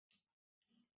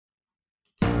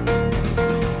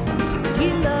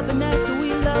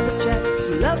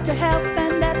love to help,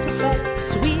 and that's a fact.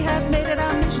 So we have made it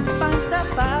our mission to find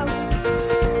stuff out.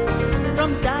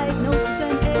 From diagnosis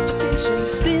and education,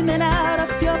 stemming out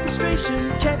of pure frustration.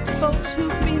 Chat to folks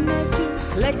who've been there too.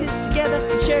 Collect it together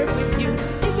and share it with you.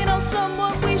 If you know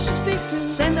someone we should speak to,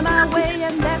 send them our way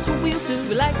and that's what we'll do.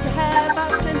 We like to have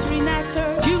our sensory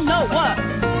natters. You know what?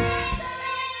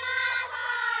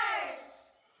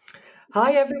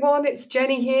 Hi everyone, it's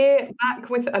Jenny here, back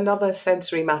with another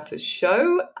Sensory Matters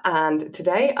show, and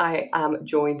today I am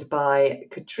joined by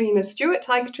Katrina Stewart.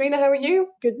 Hi Katrina, how are you?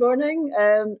 Good morning.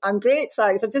 I'm great,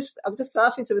 thanks. I'm just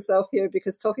laughing to myself here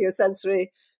because talking of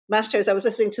sensory matters, I was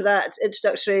listening to that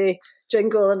introductory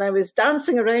jingle and I was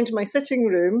dancing around my sitting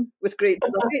room with great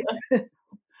delight.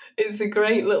 It's a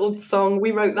great little song.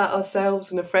 We wrote that ourselves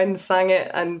and a friend sang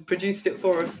it and produced it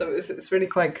for us, so it's really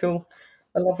quite cool.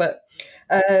 I love it.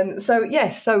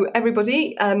 So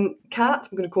everybody, Kat,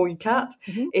 I'm going to call you Kat,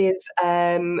 is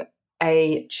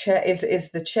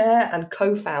is the chair and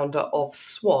co-founder of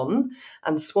SWAN,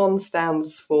 and SWAN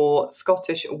stands for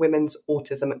Scottish Women's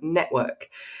Autism Network.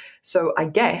 So I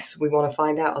guess we want to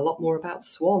find out a lot more about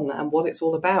SWAN and what it's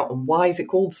all about and why is it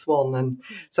called SWAN. And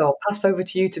so I'll pass over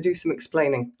to you to do some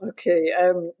explaining. Okay.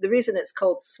 The reason it's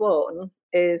called SWAN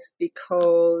is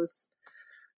because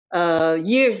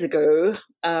years ago,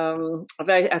 a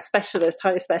highly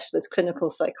specialist clinical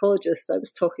psychologist, I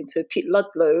was talking to Pete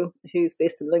Ludlow, who's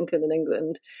based in Lincoln in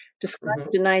England,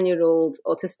 described a 9-year-old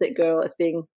autistic girl as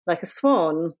being like a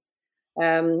swan,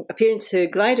 appearing to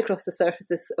glide across the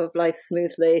surfaces of life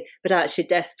smoothly, but actually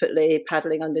desperately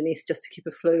paddling underneath just to keep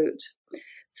afloat.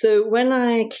 So when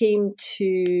I came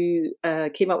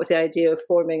up with the idea of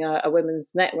forming a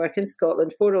women's network in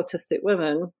Scotland for autistic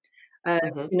women,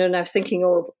 and I was thinking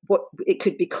of what it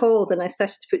could be called, and I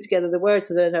started to put together the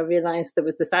words, and then I realised there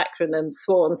was this acronym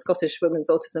SWAN, Scottish Women's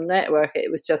Autism Network.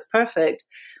 It was just perfect.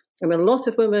 I mean, a lot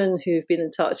of women who've been in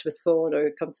touch with SWAN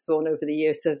or come to SWAN over the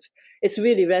years it's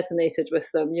really resonated with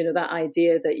them. You know, that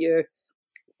idea that you're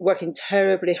working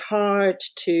terribly hard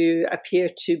to appear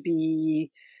to be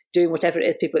doing whatever it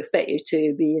is people expect you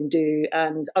to be and do,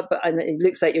 and it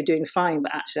looks like you're doing fine,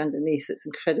 but actually underneath it's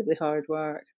incredibly hard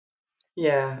work.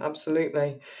 Yeah,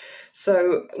 absolutely.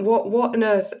 So what on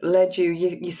earth led you,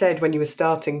 you said when you were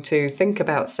starting to think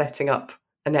about setting up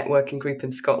a networking group in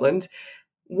Scotland,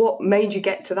 what made you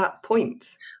get to that point?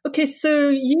 Okay, so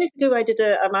years ago I did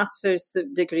a master's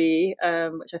degree,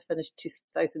 which I finished in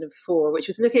 2004, which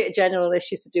was looking at general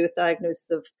issues to do with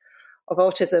diagnosis of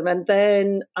autism. And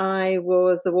then I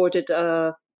was awarded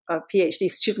a PhD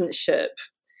studentship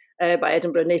by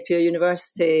Edinburgh Napier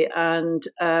University, and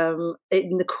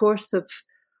in the course of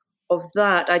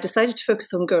that, I decided to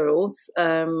focus on girls,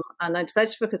 and I decided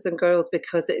to focus on girls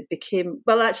because it became,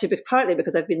 partly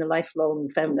because I've been a lifelong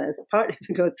feminist, partly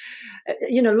because,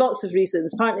 lots of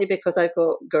reasons, partly because I've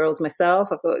got girls myself,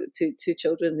 I've got two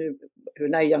children who are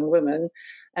now young women,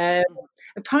 and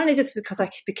partly just because I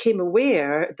became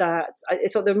aware that I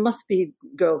thought there must be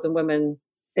girls and women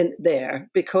in there,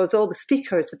 because all the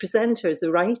speakers, the presenters,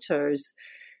 the writers,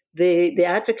 the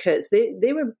advocates,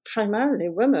 they were primarily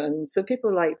women. So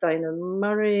people like Diana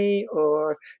Murray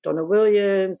or Donna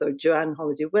Williams or Joanne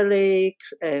Holliday-Willey,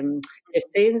 Claire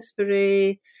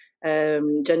Sainsbury,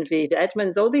 Genevieve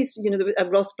Edmonds, all these,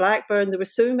 Ross Blackburn. There were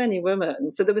so many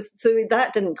women. So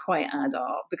that didn't quite add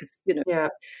up because, Yeah.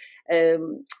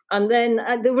 And then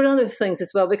there were other things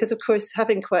as well, because of course,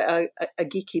 having quite a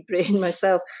geeky brain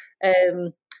myself,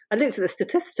 I looked at the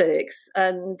statistics,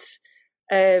 and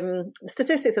the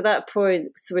statistics at that point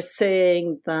were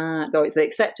saying that, or the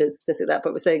accepted statistics at that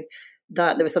point were saying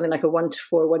that there was something like a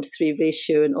 1-to-4, 1-to-3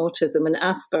 ratio in autism, and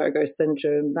Asperger's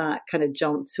syndrome, that kind of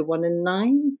jumped to 1 in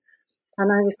 9.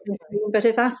 And I was thinking, but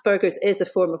if Asperger's is a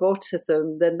form of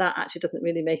autism, then that actually doesn't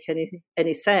really make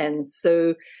any sense.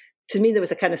 So to me, there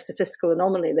was a kind of statistical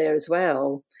anomaly there as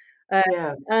well.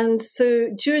 And so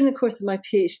during the course of my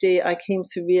PhD, I came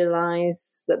to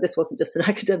realise that this wasn't just an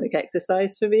academic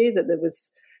exercise for me, that there was,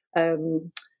 there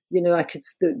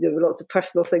were lots of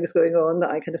personal things going on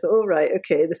that I kind of thought, oh, right,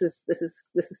 okay, this is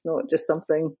not just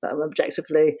something that I'm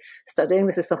objectively studying.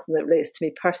 This is something that relates to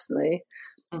me personally.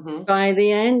 Mm-hmm. By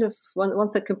the end of,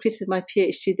 once I'd completed my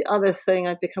PhD, the other thing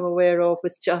I'd become aware of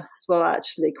was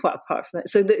actually quite apart from it.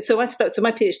 So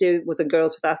my PhD was on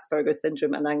girls with Asperger's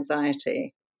syndrome and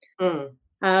anxiety. Mm.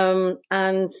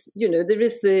 And there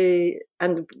is we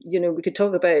could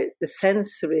talk about the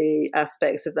sensory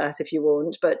aspects of that if you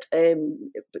want, but I'll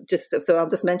just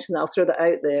mention that, I'll throw that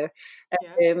out there.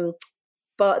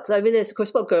 But I realised, of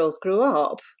course, girls grow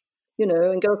up,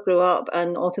 and girls grow up,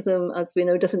 and autism, as we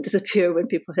know, doesn't disappear when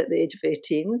people hit the age of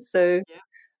 18. So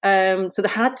So there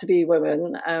had to be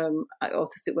women,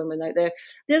 autistic women out there.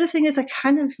 The other thing is I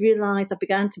kind of realised I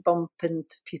began to bump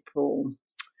into people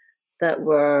that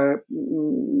were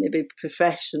maybe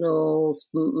professionals,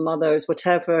 mothers,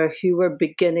 whatever, who were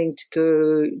beginning to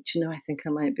go, do you know, I think I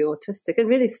might be autistic, and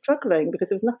really struggling because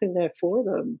there was nothing there for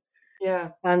them. Yeah.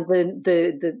 And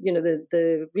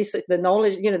the research, the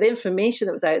knowledge, the information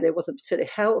that was out there wasn't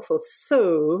particularly helpful.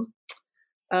 So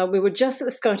we were just at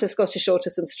the start of Scottish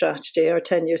Autism Strategy, our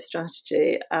 10-year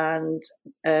strategy, and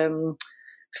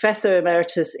Professor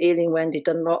Emeritus Aileen Wendy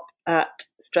Dunlop at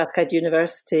Strathclyde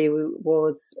University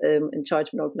was in charge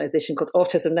of an organisation called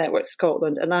Autism Network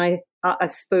Scotland, and I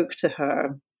spoke to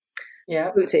her. Yeah.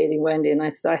 I spoke to Aileen Wendy, and I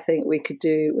said, I think we could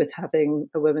do with having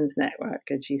a women's network,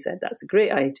 and she said that's a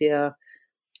great idea,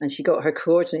 and she got her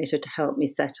coordinator to help me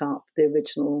set up the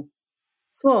original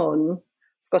SWAN,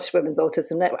 Scottish Women's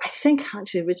Autism Network. I think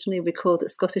actually originally we called it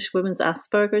Scottish Women's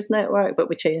Asperger's Network, but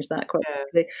we changed that quite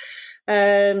quickly.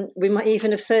 We might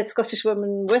even have said Scottish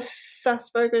Women with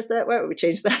Asperger's Network. We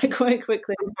changed that quite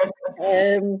quickly.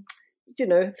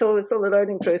 It's all a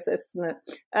learning process, isn't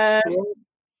it?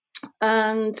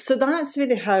 And so that's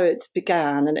really how it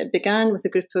began. And it began with a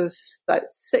group of about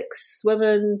 6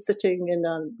 women sitting in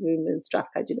a room in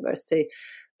Strathclyde University,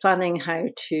 planning how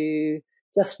to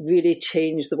just really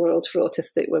change the world for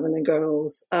autistic women and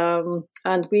girls.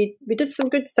 And we did some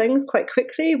good things quite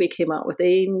quickly. We came out with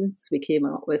aims, we came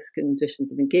out with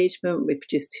conditions of engagement, we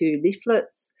produced 2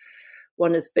 leaflets.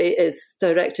 One is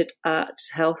directed at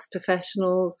health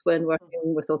professionals when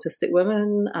working with autistic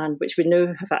women, and which we know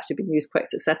have actually been used quite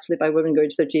successfully by women going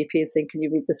to their GP and saying, can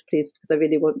you read this please, because I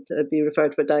really want to be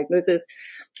referred for a diagnosis.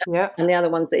 Yeah. And the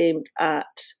other one's aimed at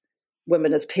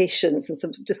women as patients, and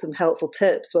some helpful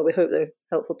tips. Well, we hope they're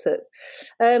helpful tips.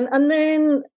 And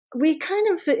then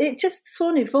it just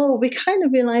SWAN evolved. We kind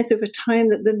of realised over time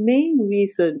that the main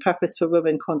purpose for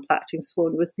women contacting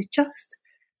SWAN was they just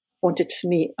wanted to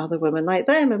meet other women like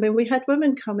them. I mean, we had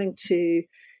women coming to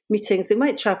meetings. They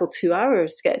might travel 2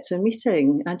 hours to get to a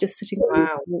meeting and just sitting there.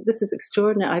 Wow. This is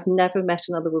extraordinary. I've never met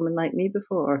another woman like me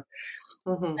before.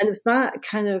 Mm-hmm. And it was that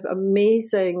kind of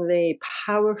amazingly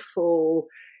powerful,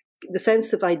 the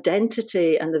sense of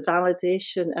identity and the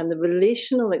validation and the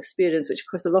relational experience, which of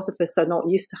course a lot of us are not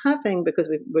used to having because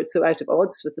we're so out of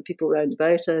odds with the people around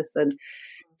about us. And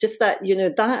just that,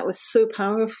 that was so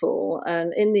powerful.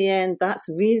 And in the end, that's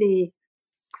really,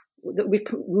 we've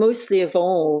mostly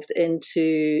evolved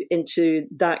into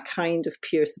that kind of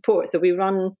peer support. So we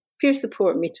run peer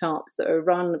support meetups that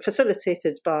are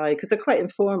facilitated by, because they're quite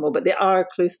informal, but they are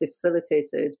closely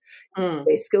facilitated,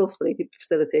 skillfully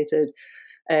facilitated.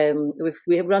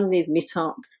 We have run these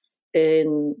meetups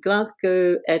in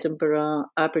Glasgow, Edinburgh,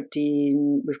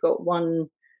 Aberdeen. We've got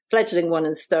fledgling one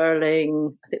in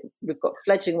Stirling. I think we've got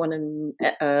fledgling one in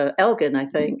Elgin, I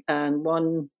think, and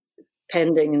one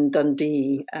pending in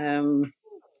Dundee. And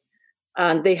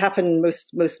they happen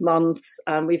most months.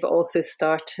 And we've also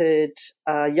started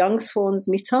a Young Swans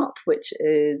meetup, which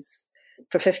is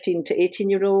for 15 to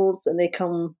 18-year-olds, and they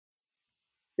come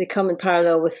in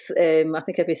parallel with, I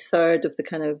think, every third of the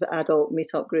kind of adult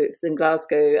meetup groups in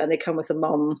Glasgow, and they come with a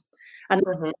mum. And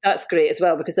that's great as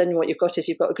well, because then what you've got is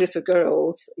you've got a group of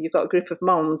girls, you've got a group of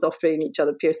mums offering each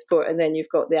other peer support, and then you've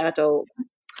got the adult.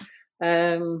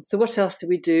 So what else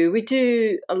do? We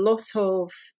do a lot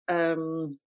of...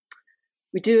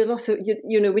 we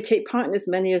take part in as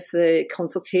many of the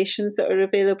consultations that are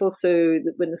available. So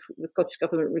when the Scottish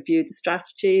Government reviewed the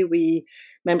strategy,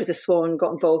 members of SWAN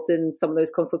got involved in some of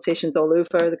those consultations all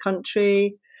over the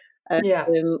country.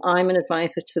 I'm an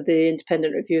advisor to the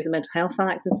Independent Review of the Mental Health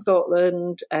Act in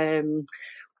Scotland.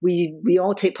 We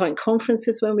all take part in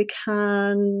conferences when we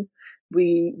can.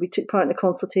 We took part in a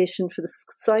consultation for the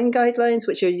SIGN guidelines,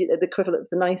 which are the equivalent of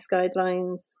the NICE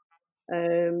guidelines.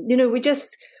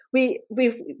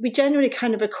 We generally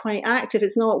kind of are quite active.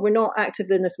 We're not active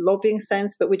in this lobbying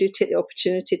sense, but we do take the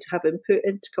opportunity to have input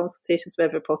into consultations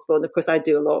wherever possible. And of course, I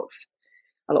do a lot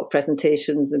of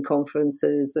presentations and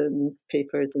conferences and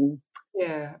papers and.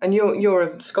 Yeah, and you're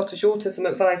a Scottish Autism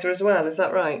advisor as well, is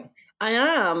that right? I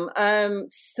am.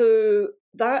 So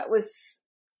that was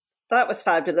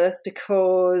fabulous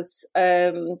because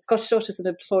Scottish Autism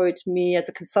employed me as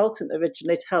a consultant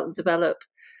originally to help them develop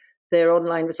their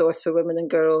online resource for women and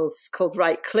girls called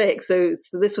Right Click. So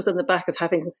this was on the back of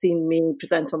having seen me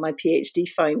present on my PhD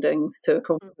findings to a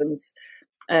conference.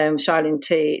 Charlene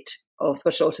Tate of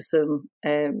Scottish Autism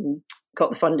got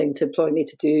the funding to employ me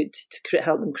to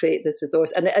help them create this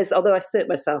resource. And it is, although I say it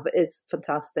myself, it is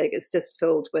fantastic. It's just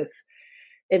filled with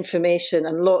information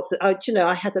and lots of, I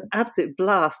had an absolute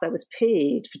blast. I was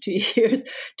paid for 2 years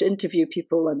to interview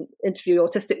people and interview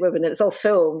autistic women, and it's all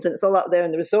filmed and it's all up there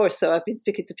in the resource. So I've been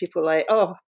speaking to people like,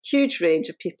 huge range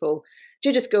of people: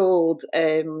 Judith Gold,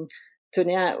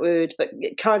 Tony Atwood, but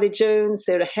Carly Jones,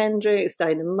 Sarah Hendricks,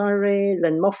 Dinah Murray,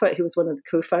 Lynn Moffat, who was one of the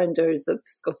co-founders of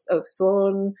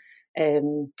Swan,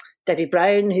 Debbie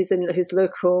Brown, who's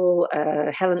local,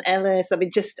 Helen Ellis.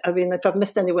 If I've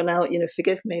missed anyone out,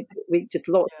 forgive me. But we just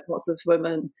lots of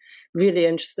women, really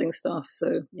interesting stuff.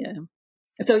 So yeah.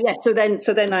 So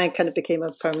then I kind of became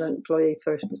a permanent employee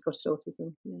for Scottish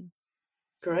Autism. Yeah.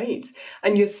 Great.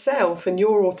 And yourself and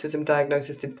your autism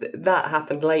diagnosis, did that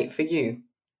happen late for you?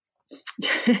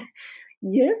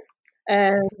 Yes.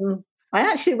 I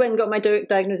actually went and got my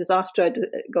diagnosis after I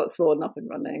got Swan up and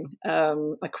running.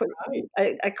 I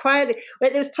quietly,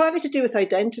 it was partly to do with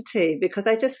identity, because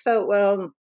I just felt,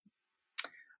 well,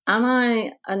 am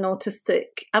I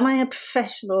a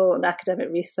professional and academic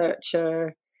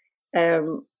researcher,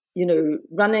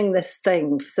 running this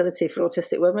facility for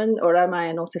autistic women, or am I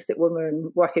an autistic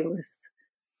woman working with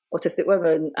autistic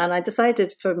women? And I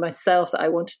decided for myself that I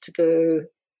wanted to go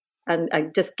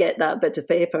and just get that bit of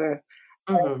paper.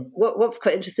 Mm-hmm. What was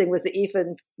quite interesting was that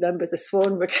even members of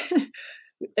Swan were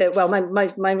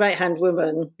my right-hand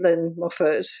woman, Lynn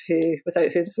Moffat,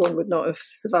 without whom Swan would not have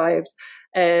survived,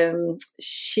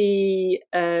 she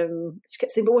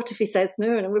kept saying, but what if he says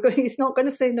no? And we're going, he's not going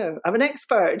to say no. I'm an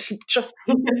expert. Trust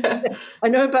me. I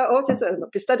know about autism.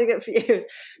 I've been studying it for years.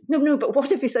 No, but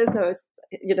what if he says no?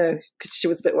 Because she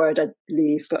was a bit worried I'd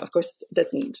leave, but of course I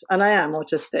didn't. And I am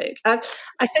autistic. I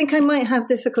think I might have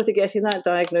difficulty getting that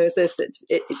diagnosis,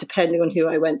 depending on who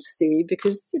I went to see,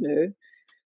 because,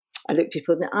 I look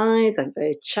people in the eyes, I'm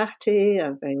very chatty,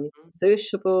 I'm very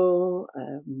sociable.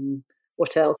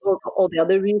 What else? All the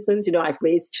other reasons, I've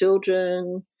raised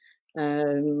children.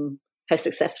 How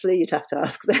successfully, you'd have to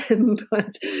ask them,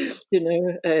 but,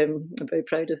 I'm very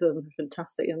proud of them.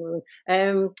 Fantastic young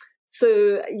women.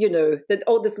 So,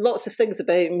 there's lots of things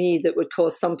about me that would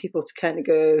cause some people to kind of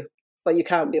go, well, you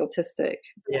can't be autistic.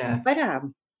 Yeah. I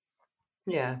am.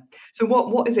 Yeah. So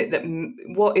what is it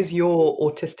what is your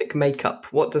autistic makeup?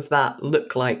 What does that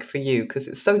look like for you? Because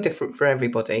it's so different for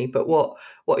everybody, but what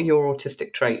are your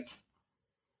autistic traits?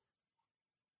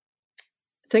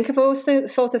 I think I've always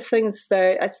thought of things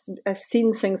I've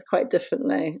seen things quite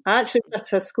differently. I actually was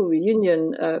at a school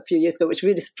reunion a few years ago, which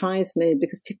really surprised me,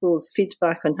 because people's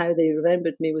feedback on how they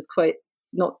remembered me was quite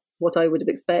not what I would have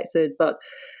expected, but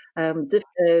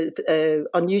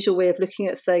unusual way of looking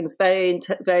at things,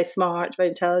 very smart, very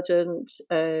intelligent.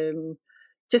 I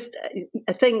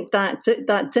think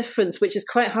that difference, which is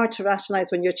quite hard to rationalise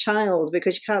when you're a child,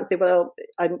 because you can't say, well,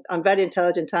 I'm very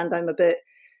intelligent and I'm a bit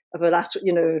of a left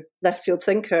field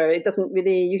thinker. It doesn't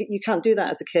really, you can't do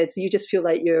that as a kid, so you just feel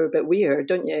like you're a bit weird,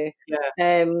 don't you?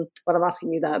 Yeah. Well, I'm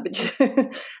asking you that, but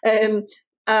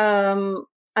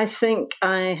I think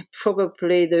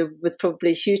there was probably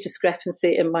a huge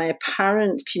discrepancy in my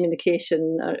apparent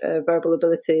communication, verbal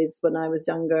abilities when I was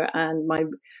younger, and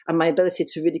my ability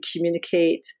to really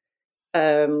communicate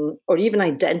or even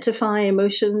identify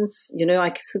emotions.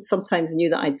 I sometimes knew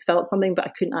that I'd felt something, but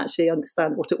I couldn't actually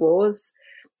understand what it was,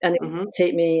 and it would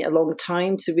take me a long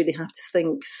time to really have to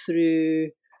think through.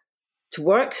 To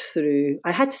work through,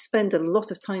 I had to spend a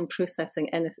lot of time processing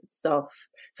anything stuff.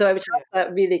 So I would have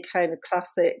that really kind of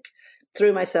classic,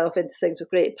 throw myself into things with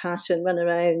great passion, run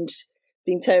around,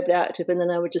 being terribly active, and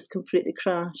then I would just completely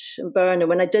crash and burn. And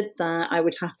when I did that, I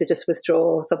would have to just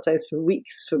withdraw, sometimes for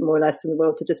weeks, for more or less in the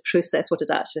world, to just process what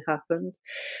had actually happened.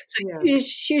 So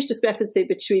huge discrepancy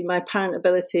between my apparent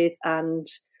abilities and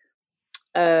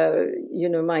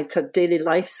my daily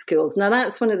life skills. Now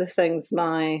that's one of the things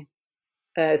my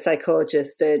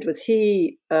psychologist did, was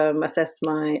he assessed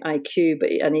my IQ,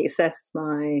 and he assessed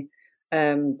my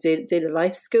daily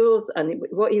life skills. And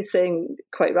what he was saying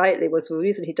quite rightly was, the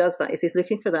reason he does that is he's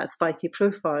looking for that spiky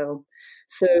profile.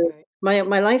 So my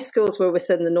life skills were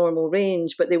within the normal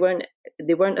range, but they weren't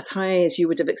as high as you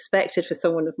would have expected for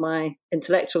someone of my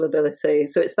intellectual ability.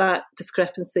 So it's that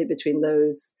discrepancy between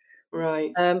those.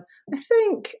 Right. I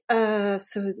think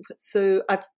so.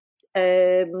 I've.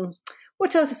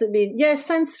 What else does it mean? Yeah,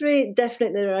 sensory,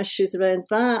 definitely there are issues around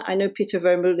that. I know Peter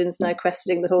Vermeulen's now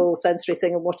questioning the whole sensory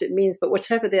thing and what it means, but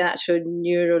whatever the actual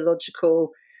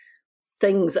neurological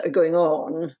things that are going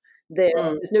on,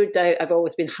 there's no doubt I've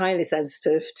always been highly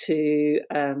sensitive to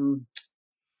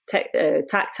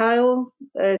tactile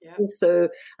things. So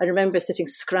I remember sitting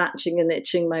scratching and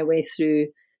itching my way through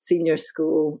senior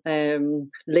school.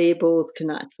 Labels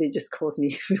can actually just cause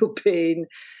me real pain.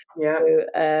 Yeah.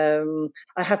 So,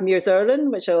 I have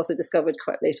Mears-Irlen, which I also discovered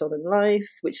quite late on in life,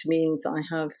 which means I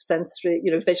have sensory,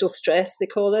 visual stress, they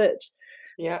call it.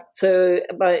 Yeah. So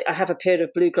I have a pair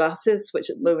of blue glasses, which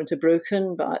at the moment are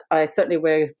broken, but I certainly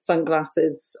wear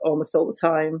sunglasses almost all the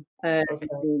time,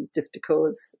 just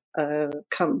because I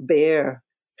can't bear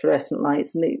fluorescent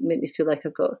lights. Make me feel like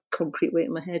I've got a concrete weight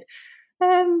in my head.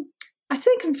 I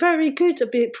think I'm very good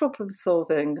at problem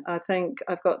solving. I think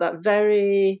I've got that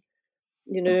very,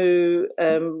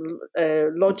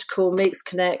 logical, makes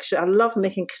connection. I love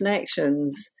making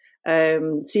connections.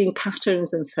 Seeing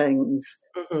patterns and things.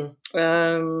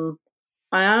 Mm-hmm.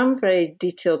 I am very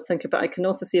detailed thinker, but I can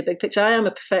also see a big picture. I am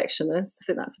a perfectionist. I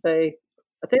think that's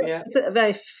a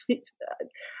very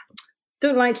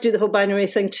don't like to do the whole binary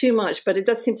thing too much, but it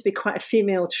does seem to be quite a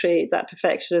female trait, that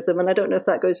perfectionism. And I don't know if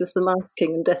that goes with the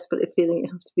masking and desperately feeling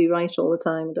you have to be right all the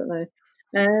time. I don't know.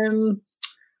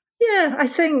 Yeah, I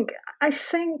think. I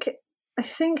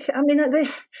mean,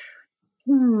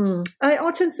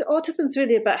 autism's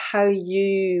really about how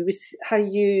you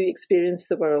experience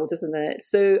the world, isn't it?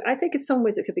 So I think in some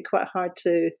ways it could be quite hard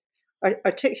to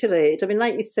articulate. I mean,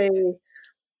 like you say,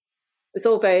 it's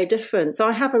all very different. So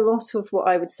I have a lot of what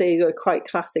I would say are quite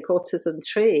classic autism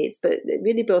traits, but it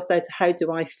really boils down to how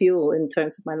do I feel in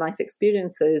terms of my life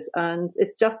experiences. And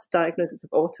it's just a diagnosis of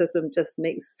autism just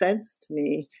makes sense to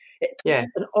me. It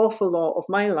puts an awful lot of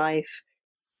my life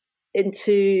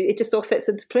it just all fits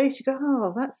into place. You go,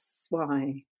 oh, that's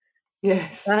why.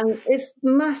 Yes. And it's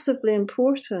massively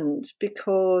important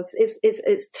because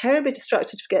it's terribly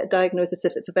destructive to get a diagnosis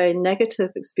if it's a very negative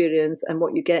experience and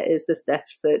what you get is this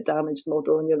deficit damage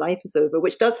model and your life is over,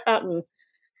 which does happen.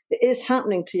 It is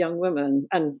happening to young women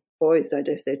and boys, I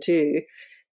dare say, too.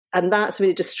 And that's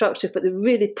really destructive. But the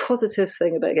really positive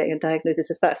thing about getting a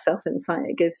diagnosis is that self-insight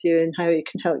it gives you and how it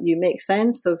can help you make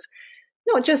sense of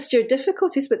not just your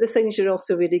difficulties, but the things you're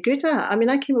also really good at. I mean,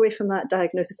 I came away from that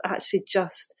diagnosis I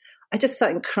just sat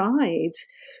and cried.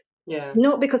 Yeah.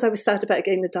 Not because I was sad about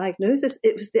getting the diagnosis.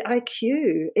 It was the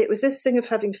IQ. It was this thing of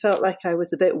having felt like I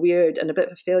was a bit weird and a bit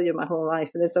of a failure my whole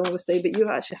life. And then someone would say, but you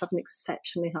actually have an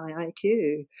exceptionally high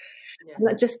IQ. Yeah. And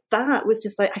that was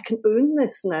just like, I can own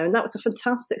this now. And that was a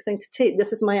fantastic thing to take.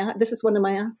 This is one of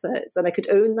my assets. And I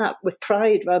could own that with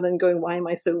pride rather than going, why am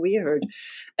I so weird?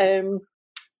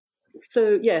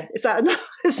 So, yeah, is that enough?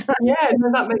 Yeah,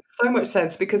 no, that makes so much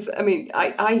sense because, I mean,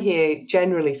 I hear,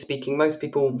 generally speaking, most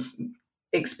people's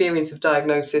experience of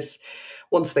diagnosis,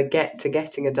 once they get to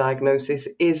getting a diagnosis,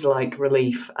 is like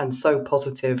relief and so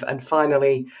positive. And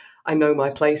finally, I know my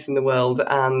place in the world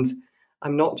and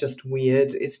I'm not just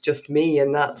weird, it's just me.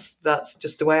 And that's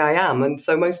just the way I am. And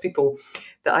so most people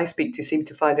that I speak to seem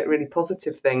to find it a really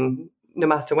positive thing, no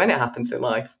matter when it happens in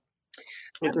life.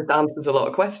 It just answers a lot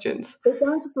of questions. It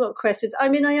answers a lot of questions. I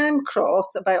mean, I am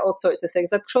cross about all sorts of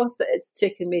things. I'm cross that it's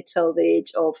taken me till the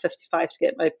age of 55 to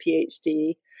get my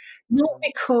PhD. Not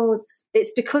because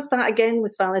that again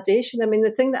was validation. I mean, the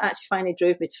thing that actually finally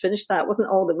drove me to finish that wasn't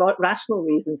all the rational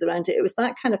reasons around it. It was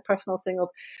that kind of personal thing of,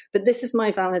 but this is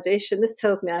my validation. This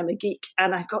tells me I'm a geek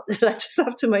and I've got the letters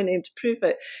after my name to prove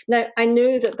it. Now, I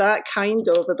know that kind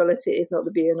of ability is not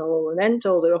the be and all and end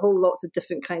all. There are whole lots of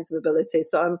different kinds of abilities.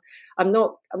 So I'm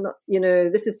not,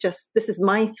 this is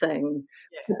my thing.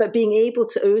 Yeah. But being able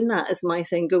to own that as my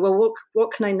thing, go, well,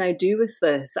 what can I now do with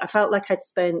this? I felt like I'd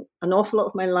spent an awful lot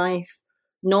of my life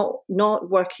not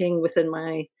working within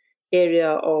my area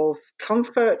of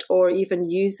comfort or even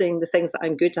using the things that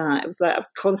I'm good at. It was like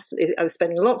I was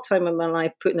spending a lot of time in my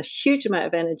life putting a huge amount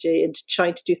of energy into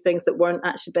trying to do things that weren't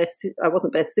actually I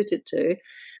wasn't best suited to.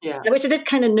 Yeah. Which I did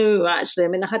kind of know, actually. I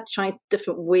mean, I had tried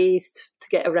different ways to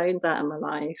get around that in my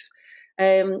life.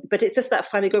 But it's just that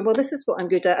finally going, well, this is what I'm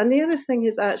good at. And the other thing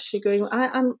is actually going,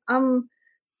 I'm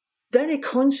very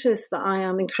conscious that I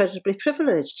am incredibly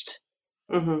privileged.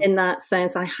 Mm-hmm. In that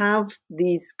sense, I have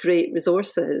these great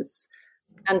resources.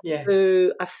 And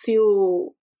so I feel,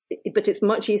 but it's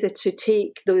much easier to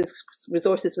take those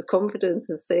resources with confidence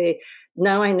and say,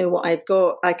 now I know what I've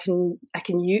got, I can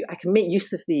make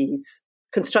use of these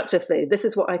constructively. This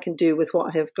is what I can do with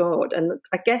what I have got. And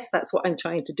I guess that's what I'm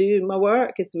trying to do in my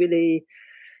work, is really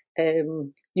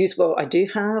use what I do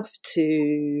have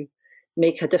to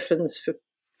make a difference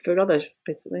for others,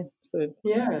 basically. So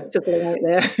out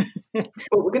there.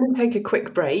 Well, we're going to take a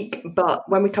quick break, but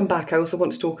when we come back, I also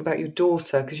want to talk about your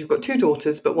daughter, because you've got two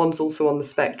daughters, but one's also on the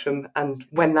spectrum, and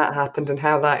when that happened and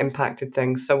how that impacted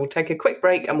things. So we'll take a quick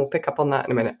break and we'll pick up on that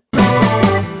in a minute.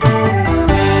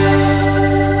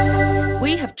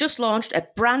 We have just launched a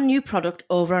brand new product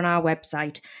over on our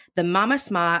website, the Mama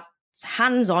Smart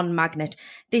Hands-On Magnet.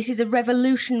 This is a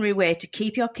revolutionary way to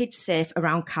keep your kids safe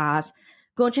around cars.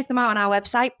 Go and check them out on our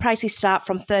website. Prices start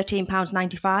from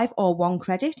 £13.95 or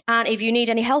 £1. And if you need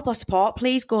any help or support,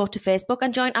 please go to Facebook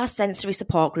and join our sensory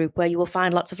support group, where you will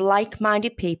find lots of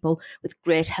like-minded people with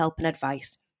great help and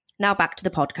advice. Now back to the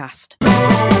podcast.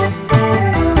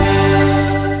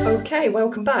 Okay,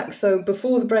 welcome back. So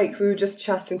before the break, we were just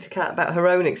chatting to Kat about her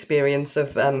own experience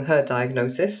of her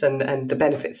diagnosis and the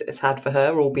benefits it's had for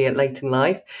her, albeit late in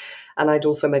life. And I'd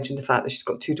also mentioned the fact that she's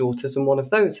got 2 daughters, and one of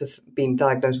those has been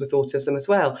diagnosed with autism as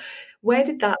well. Where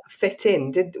did that fit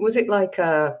in? Was it like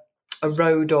a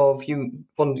road of you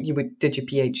did your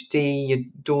PhD, your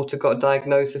daughter got a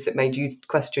diagnosis, it made you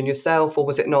question yourself, or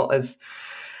was it not as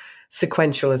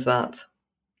sequential as that?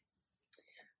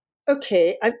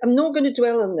 Okay, I'm not going to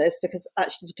dwell on this because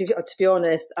actually, to be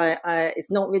honest,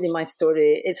 it's not really my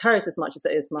story. It's hers as much as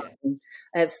it is mine.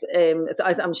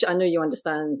 I know you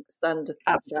understand.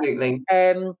 Absolutely.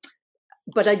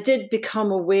 But I did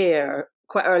become aware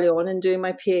quite early on in doing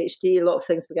my PhD. A lot of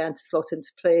things began to slot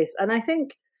into place, and I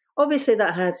think obviously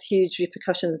that has huge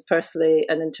repercussions personally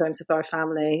and in terms of our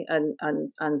family and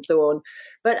so on.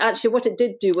 But actually what it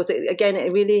did do was,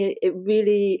 it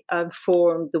really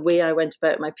formed the way I went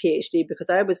about my PhD, because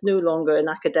I was no longer an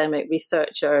academic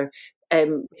researcher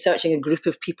researching a group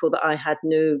of people that I had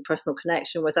no personal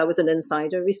connection with. I was an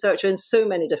insider researcher in so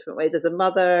many different ways, as a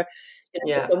mother,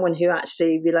 someone who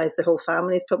actually realised the whole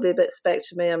family is probably a bit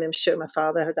spectrumy. I mean, I'm sure my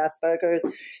father had Asperger's,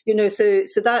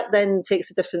 so that then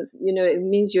takes a difference. It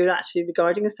means you're actually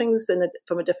regarding things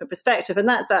from a different perspective, and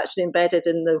that's actually embedded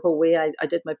in the whole way I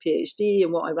did my PhD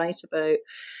and what I write about.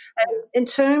 In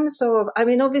terms of, I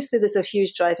mean, obviously there's a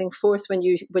huge driving force when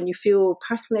you feel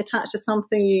personally attached to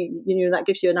something. That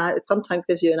gives you sometimes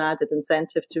gives you an added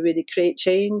incentive to really create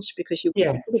change, because you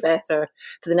want to be better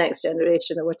for the next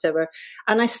generation or whatever.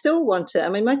 And I still want it. I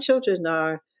mean, my children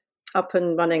are up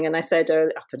and running, and I said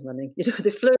earlier, up and running.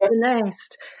 They flew in the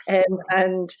nest,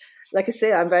 and like I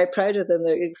say, I'm very proud of them.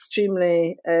 They're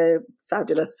extremely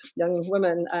fabulous young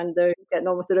women, and they're getting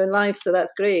on with their own lives, so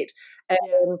that's great.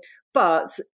 But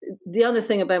the other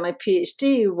thing about my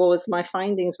PhD was my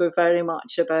findings were very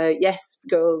much about, yes,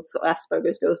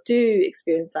 Asperger's girls do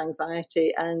experience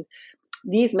anxiety, and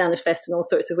these manifest in all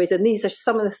sorts of ways. And these are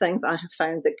some of the things I have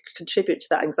found that contribute to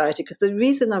that anxiety. Because the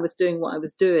reason I was doing what I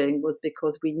was doing was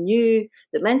because we knew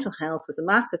that mental health was a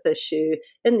massive issue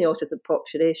in the autism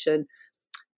population,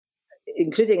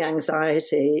 including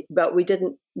anxiety, but we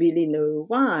didn't really know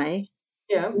why.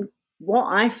 Yeah.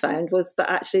 What I found was, but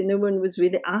actually no one was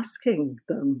really asking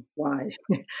them why.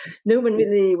 No one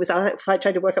really was trying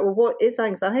to work out, well, what is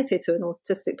anxiety to an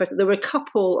autistic person? There were a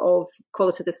couple of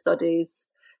qualitative studies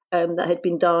that had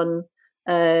been done,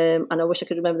 and I wish I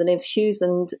could remember the names, Hughes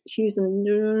and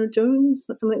Jones,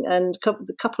 something, and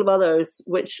a couple of others,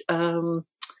 which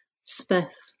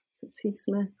Smith,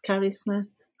 Carrie Smith.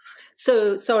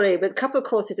 So sorry, but a couple of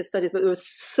qualitative studies, but there was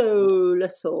so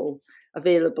little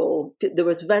available. There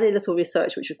was very little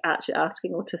research which was actually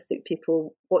asking autistic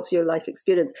people, what's your life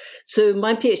experience? So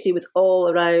my PhD was all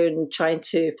around trying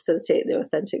to facilitate their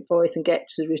authentic voice and get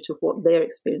to the root of what their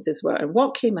experiences were. And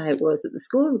what came out was that the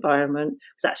school environment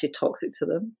was actually toxic to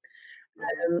them,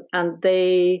 and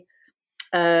they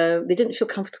didn't feel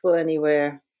comfortable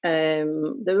anywhere. There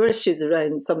were issues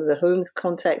around some of the home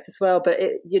context as well, but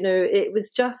it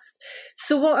was just,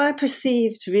 so what I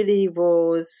perceived really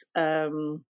was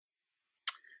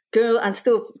and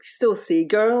still see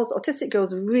autistic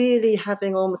girls really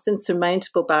having almost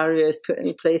insurmountable barriers put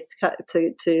in place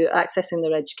to accessing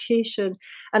their education,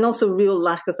 and also real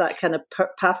lack of that kind of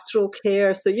pastoral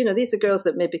care. So, these are girls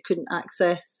that maybe couldn't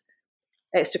access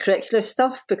extracurricular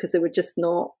stuff because they just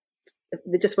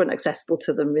weren't accessible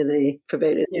to them really for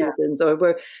various reasons, or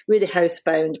were really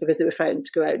housebound because they were frightened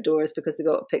to go outdoors because they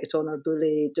got picked on or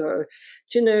bullied, or,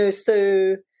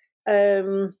 so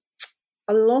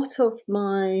a lot of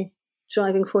my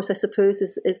driving force, I suppose,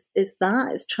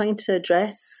 is trying to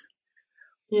address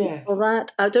all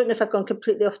that. I don't know if I've gone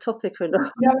completely off topic or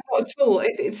not. No, not at all.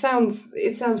 It sounds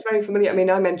very familiar. I mean,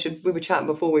 I mentioned, we were chatting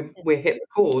before we hit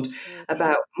record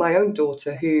about my own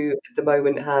daughter, who at the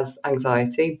moment has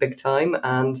anxiety big time,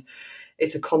 and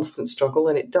it's a constant struggle,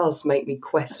 and it does make me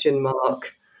question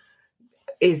mark,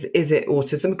 is it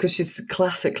autism? Because she's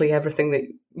classically everything that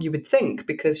you would think,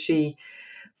 because she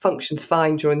functions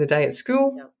fine during the day at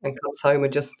school and comes home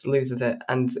and just loses it,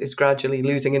 and is gradually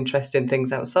losing interest in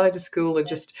things outside of school, and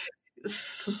just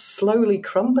slowly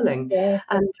crumbling.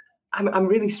 And I'm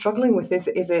really struggling with, is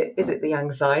it the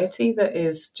anxiety that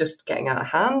is just getting out of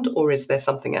hand, or is there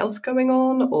something else going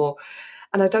on?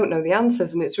 And I don't know the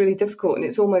answers, and it's really difficult, and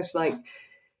it's almost like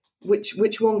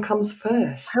which one comes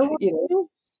first?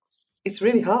 It's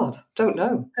really hard. Don't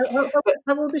know.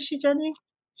 How old is she, Jenny?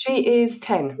 She is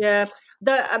 10. Yeah,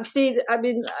 I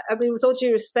mean, with all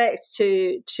due respect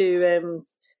to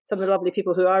some of the lovely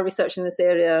people who are researching this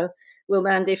area, Will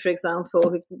Mandy, for example,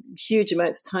 who huge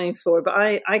amounts of time for, but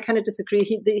I kind of disagree.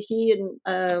 He and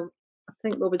I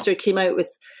think Will Mandy came out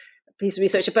with a piece of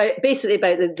research about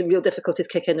the real difficulties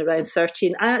kick in around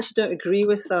 13. I actually don't agree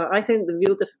with that. I think the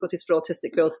real difficulties for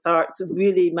autistic girls starts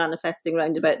really manifesting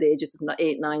around about the ages of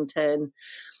 8, 9, 10.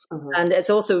 And it's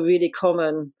also really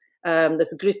common.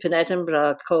 There's a group in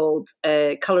Edinburgh called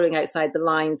Colouring Outside the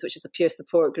Lines, which is a peer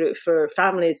support group for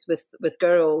families with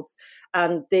girls.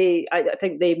 And I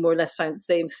think they more or less found the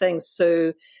same things.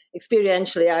 So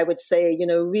experientially, I would say,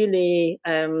 really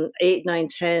 8, 9,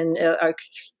 10 are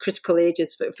critical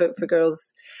ages for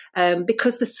girls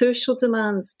because the social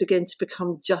demands begin to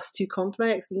become just too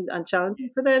complex and challenging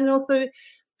for them. And also,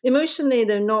 emotionally,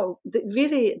 they're not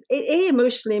really, A,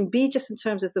 emotionally, and B, just in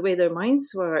terms of the way their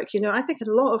minds work. I know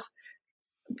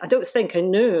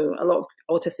a lot of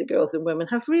autistic girls and women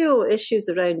have real issues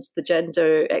around the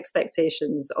gender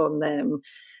expectations on them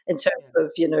in terms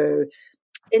of,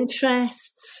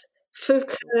 interests,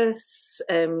 focus,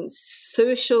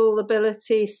 social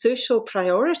ability, social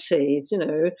priorities,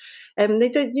 they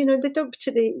don't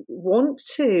particularly want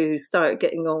to start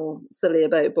getting all silly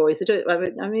about boys. They don't.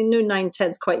 I mean, no, 9,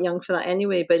 10 is quite young for that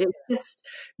anyway. But it's just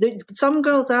some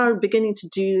girls are beginning to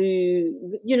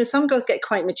do. Some girls get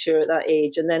quite mature at that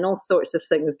age, and then all sorts of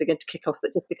things begin to kick off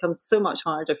that just becomes so much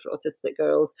harder for autistic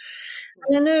girls.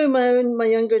 And I know my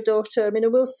younger daughter. I mean, I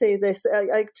will say this: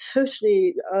 I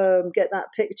totally get that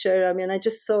picture. I mean, I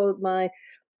just saw my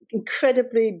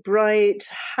incredibly bright,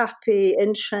 happy,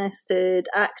 interested,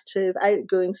 active,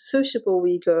 outgoing, sociable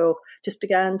wee girl just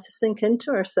began to sink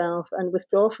into herself and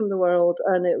withdraw from the world.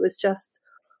 And it was just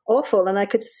awful. And I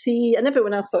could see, and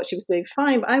everyone else thought she was doing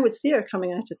fine, but I would see her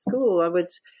coming out of school. I would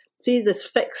see this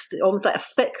fixed, almost like a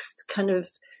fixed kind of,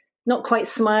 not quite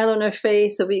smile on her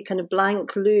face, a wee kind of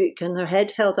blank look, and her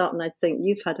head held up. And I'd think,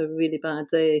 you've had a really bad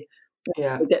day.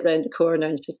 Yeah. We'd get round the corner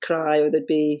and she'd cry, or there'd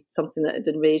be something that had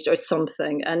enraged or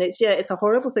something. And it's a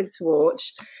horrible thing to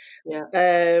watch. Yeah.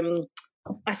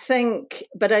 I think,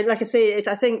 but I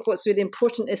think what's really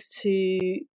important is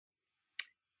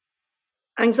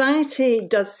anxiety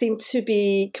does seem to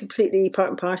be completely part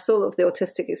and parcel of the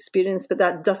autistic experience, but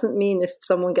that doesn't mean if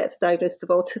someone gets diagnosed with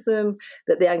autism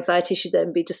that the anxiety should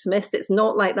then be dismissed. It's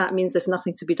not like that means there's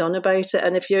nothing to be done about it.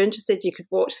 And if you're interested, you could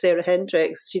watch Sarah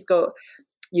Hendricks. She's got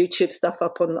YouTube stuff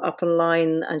up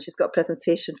online, and she's got a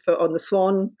presentation on the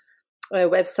Swan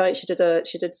website.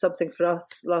 She did something for us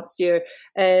last year.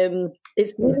 It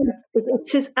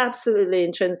is absolutely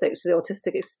intrinsic to the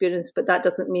autistic experience, but that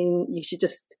doesn't mean you should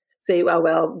just say,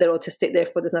 well, they're autistic,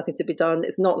 therefore there's nothing to be done.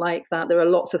 It's not like that. There are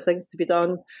lots of things to be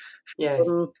done. Yes.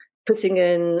 Putting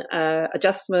in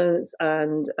adjustments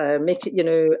and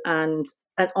and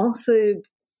also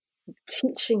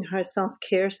teaching her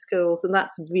self-care skills, and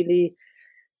that's really,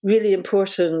 really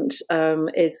important,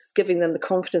 is giving them the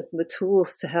confidence and the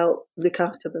tools to help look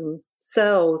after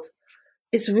themselves.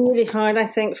 It's really hard, I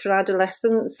think, for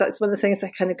adolescents. That's one of the things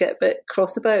I kind of get a bit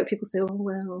cross about. People say, oh,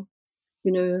 well,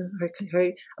 I'm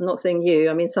not saying you,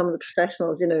 I mean some of the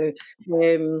professionals, her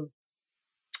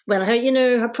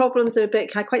problems are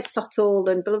quite subtle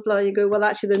and blah, blah, blah. You go, well,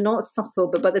 actually, they're not subtle,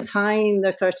 but by the time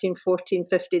they're 13, 14,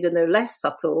 15 and they're less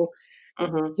subtle,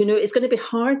 it's going to be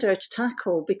harder to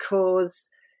tackle, because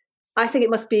I think it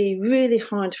must be really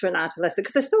hard for an adolescent,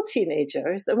 because they're still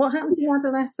teenagers. And what happens to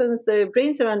adolescents? Their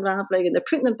brains are unraveling and they're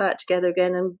putting them back together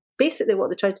again. And basically what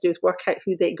they try to do is work out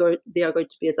who they are going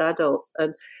to be as adults.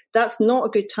 And that's not a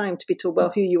good time to be told,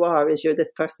 well, who you are is you're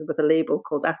this person with a label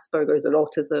called Asperger's or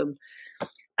autism.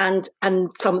 And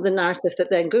some of the narrative that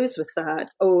then goes with that,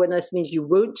 and this means you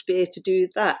won't be able to do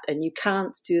that and you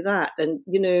can't do that. And,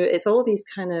 it's all these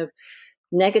kind of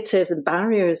negatives and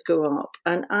barriers go up.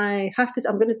 And I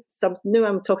know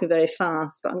I'm talking very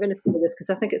fast, but I'm going to say this because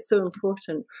I think it's so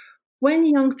important. When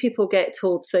young people get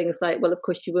told things like, well, of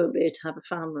course you won't be able to have a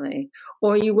family,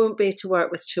 or you won't be able to work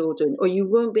with children, or you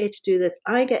won't be able to do this,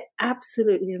 I get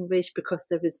absolutely enraged, because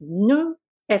there is no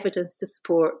evidence to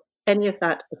support any of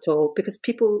that at all, because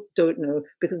people don't know,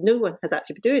 because no one has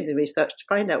actually been doing the research to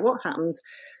find out what happens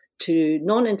to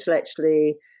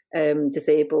non-intellectually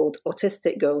disabled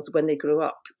autistic girls when they grow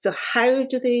up. So how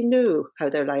do they know how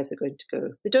their lives are going to go?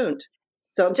 They don't.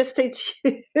 So I'm just saying to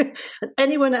you and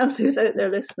anyone else who's out there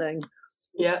listening,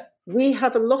 we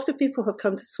have a lot of people who have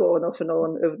come to Swan off and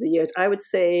on over the years. I would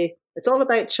say it's all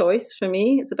about choice for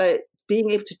me. It's about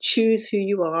being able to choose who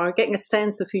you are, getting a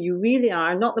sense of who you really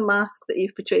are, not the mask that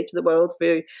you've portrayed to the world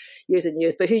for years and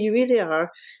years, but who you really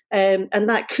are. And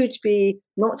that could be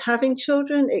not having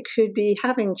children. It could be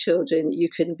having children. You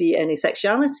can be any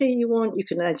sexuality you want. You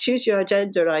can choose your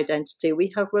gender identity.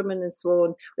 We have women in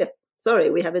Swan.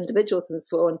 We have individuals in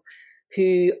Swan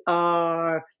who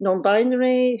are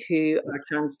non-binary, who are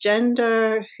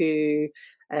transgender, who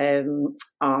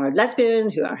are lesbian,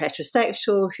 who are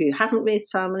heterosexual, who haven't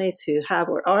raised families, who have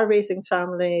or are raising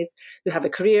families, who have a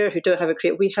career, who don't have a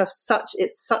career.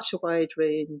 It's such a wide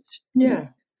range. Yeah.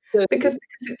 Because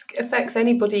it affects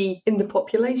anybody in the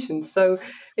population. So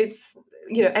it's,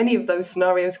 any of those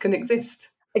scenarios can exist.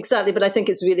 Exactly. But I think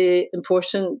it's really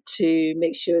important to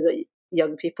make sure that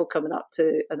young people coming up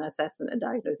to an assessment and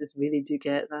diagnosis really do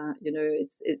get that.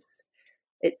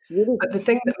 It's really. But the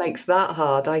thing that makes that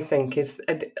hard, I think, is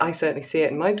I certainly see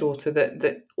it in my daughter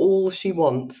that all she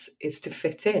wants is to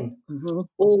fit in. Mm-hmm.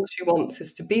 All she wants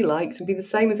is to be liked and be the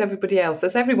same as everybody else,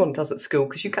 as everyone does at school.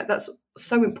 Because that's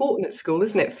so important at school,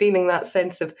 isn't it? Feeling that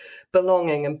sense of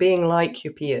belonging and being like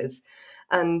your peers,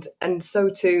 and so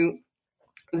to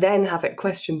then have it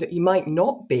questioned that you might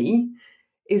not be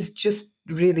is just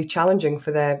really challenging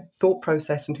for their thought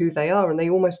process and who they are, and they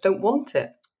almost don't want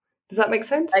it. Does that make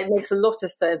sense? It makes a lot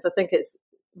of sense. I think it's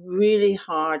really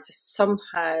hard to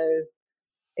somehow,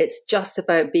 it's just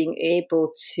about being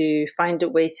able to find a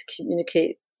way to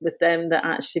communicate with them that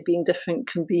actually being different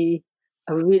can be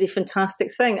a really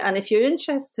fantastic thing. And if you're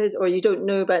interested or you don't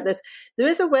know about this, there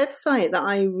is a website that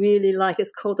I really like.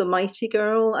 It's called A Mighty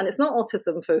Girl, and it's not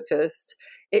autism focused.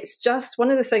 It's just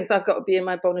one of the things I've got to be in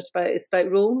my bonnet about is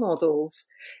about role models.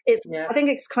 I think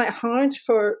it's quite hard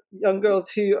for young girls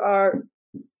who are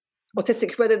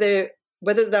autistic, whether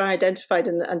they're identified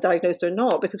and diagnosed or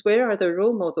not, because where are their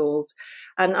role models?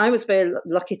 And I was very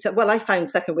lucky I found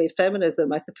second wave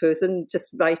feminism, I suppose, and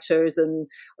just writers and,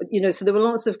 so there were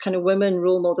lots of kind of women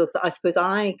role models that I suppose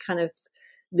I kind of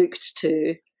looked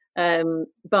to.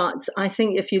 But I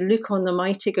think if you look on The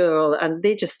Mighty Girl, and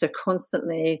they just are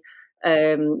constantly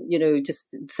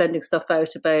just sending stuff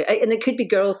out about, and it could be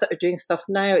girls that are doing stuff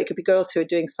now. It could be girls who are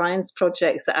doing science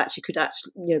projects that could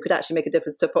actually make a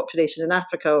difference to a population in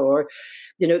Africa, or,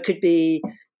 it could be,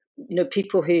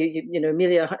 people who,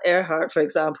 Amelia Earhart, for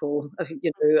example,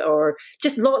 or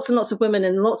just lots and lots of women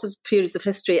in lots of periods of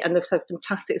history, and they've had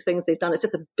fantastic things they've done. It's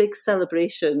just a big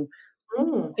celebration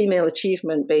of female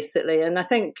achievement, basically. And I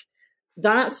think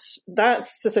that's the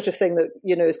sort of thing that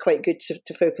is quite good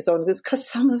to focus on, because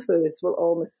some of those will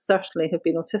almost certainly have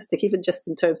been autistic, even just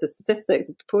in terms of statistics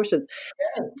and proportions.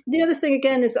 Yeah. The other thing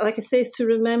again is, like I say, is to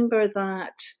remember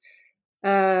that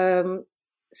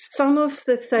some of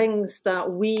the things that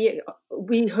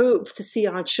we hope to see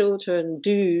our children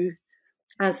do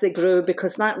as they grow,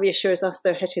 because that reassures us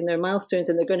they're hitting their milestones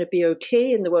and they're going to be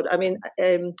okay in the world. I mean,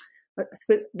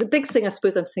 the big thing I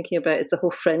suppose I'm thinking about is the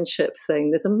whole friendship thing.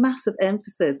 There's a massive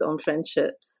emphasis on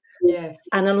friendships. Yes.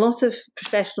 And a lot of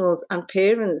professionals and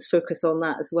parents focus on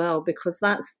that as well, because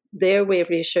that's their way of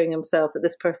reassuring themselves that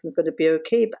this person's going to be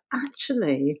okay. But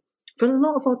actually, for a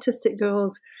lot of autistic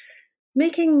girls,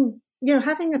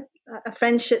 having a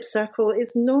friendship circle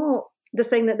is not the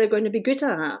thing that they're going to be good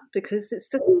at, because it's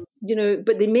just,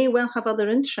 but they may well have other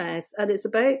interests, and it's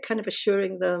about kind of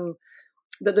assuring them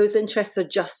that those interests are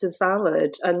just as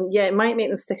valid. And it might make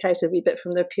them stick out a wee bit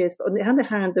from their peers, but on the other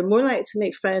hand, they're more likely to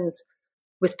make friends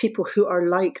with people who are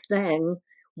like them,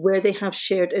 where they have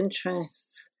shared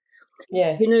interests.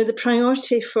 Yeah. The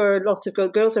priority for a lot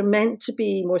of girls are meant to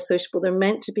be more sociable. They're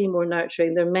meant to be more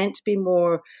nurturing. They're meant to be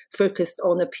more focused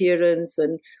on appearance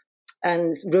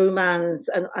and romance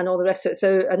and all the rest of it.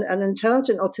 So an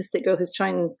intelligent autistic girl who's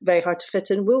trying very hard to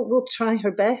fit in will try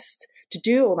her best to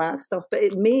do all that stuff, but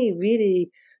it may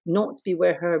really not be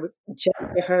where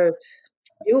her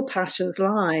real passions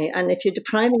lie. And if you're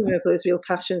depriving her of those real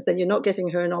passions, then you're not giving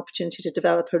her an opportunity to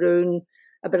develop her own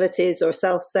abilities or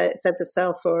sense of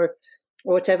self or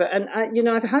whatever. And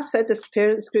I have said this to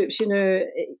parents groups,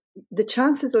 the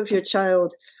chances of your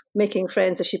child making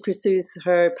friends if she pursues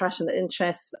her passionate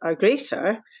interests are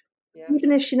greater,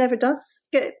 even if she never does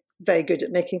get very good at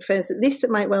making friends. At least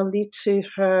it might well lead to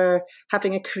her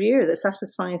having a career that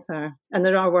satisfies her. And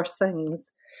there are worse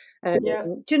things. I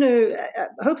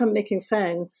hope I'm making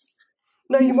sense.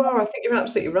 No, you are. I think you're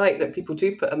absolutely right that people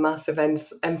do put a massive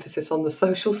emphasis on the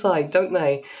social side, don't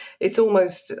they? It's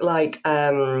almost like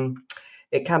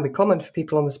it can be common for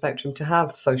people on the spectrum to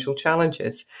have social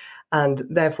challenges, and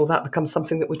therefore that becomes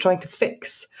something that we're trying to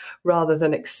fix rather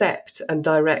than accept and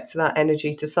direct that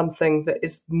energy to something that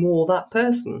is more that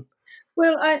person.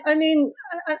 Well, I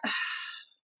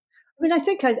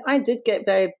think I did get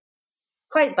very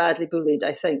quite badly bullied,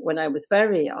 I think, when I was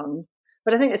very young.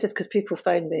 But I think it's just because people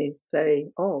found me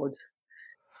very odd.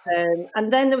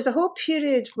 And then there was a whole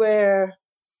period where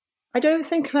I don't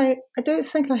think I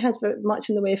had much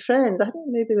in the way of friends. I think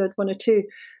maybe we had one or two,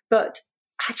 but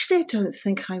actually I don't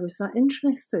think I was that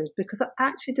interested, because I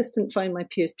actually just didn't find my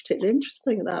peers particularly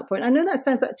interesting at that point. I know that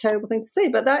sounds like a terrible thing to say,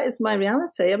 but that is my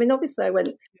reality. I mean, obviously I went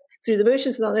through the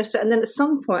motions and all this, and then at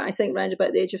some point, I think around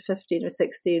about the age of 15 or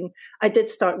 16, I did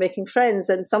start making friends,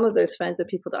 and some of those friends are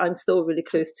people that I'm still really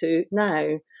close to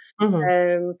now.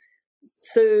 Mm-hmm.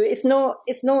 So it's not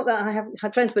that I haven't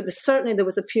had friends, but there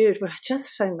was a period where I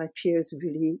just found my peers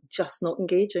really just not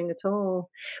engaging at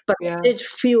all. But I did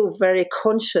feel very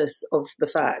conscious of the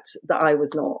fact that I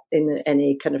was not in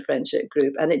any kind of friendship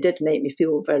group, and it did make me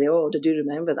feel very odd. I do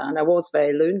remember that, and I was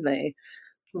very lonely.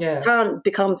 Yeah, you can't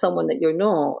become someone that you're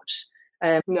not.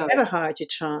 No. However hard you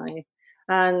try,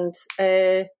 and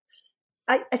I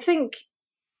think.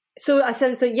 So I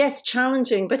said, yes,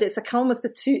 challenging, but it's almost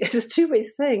a two-way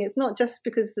thing. It's not just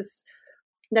because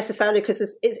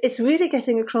it's really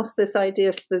getting across this idea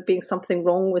of there being something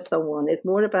wrong with someone. It's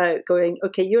more about going,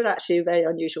 okay, you're actually a very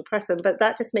unusual person, but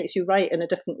that just makes you right in a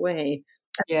different way.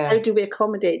 Yeah. How do we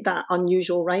accommodate that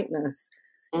unusual rightness?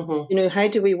 Mm-hmm. How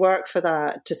do we work for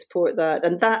that, to support that?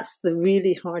 And that's the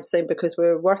really hard thing, because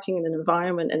we're working in an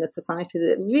environment, in a society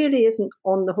that really isn't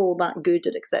on the whole that good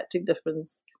at accepting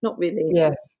difference. Not really.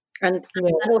 Yes. And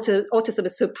autism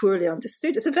is so poorly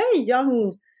understood. It's a very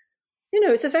young,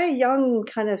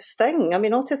 kind of thing. I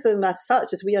mean, autism as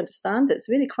such, as we understand it, it's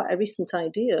really quite a recent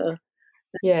idea.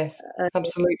 Yes,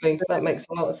 absolutely. That makes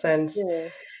a lot of sense. Yeah.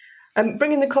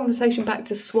 Bringing the conversation back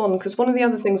to Swan, because one of the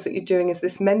other things that you're doing is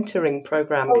this mentoring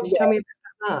program. Can you tell me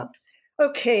about that?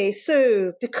 Okay,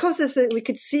 so because of we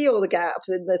could see all the gaps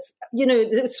in this,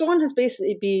 Swan has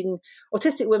basically been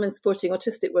autistic women supporting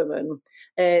autistic women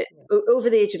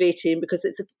over the age of 18, because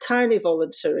it's entirely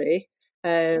voluntary.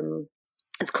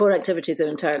 Its core activities are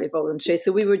entirely voluntary.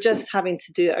 So we were just having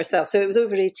to do it ourselves. So it was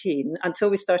over 18 until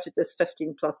we started this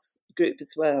 15 plus group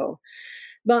as well.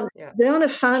 But the other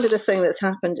fabulous thing that's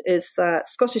happened is that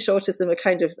Scottish Autism are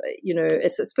kind of, I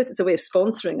suppose it's a way of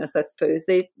sponsoring us, I suppose.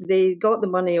 They got the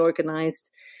money organised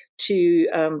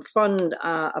to fund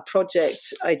a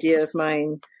project idea of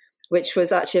mine, which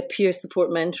was actually a peer support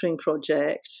mentoring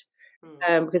project.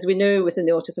 Because we know within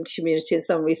the autism community, and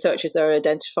some researchers are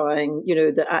identifying,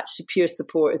 that actually peer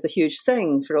support is a huge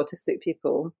thing for autistic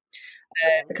people,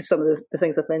 because some of the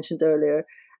things I've mentioned earlier.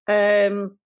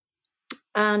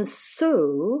 And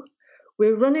so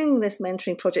we're running this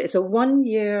mentoring project. It's a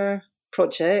 1-year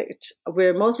project.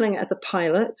 We're modelling it as a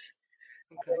pilot.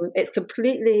 It's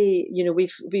completely,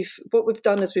 what we've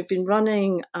done is we've been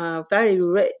running a very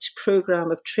rich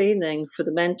program of training for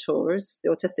the mentors, the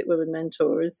autistic women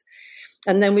mentors.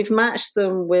 And then we've matched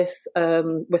them with their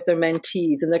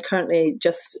mentees, and they're currently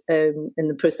just in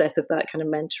the process of that kind of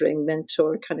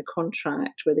mentor kind of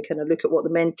contract, where they kind of look at what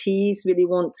the mentees really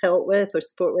want help with or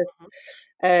support with.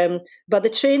 But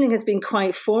the training has been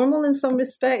quite formal in some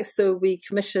respects. So we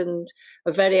commissioned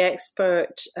a very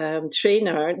expert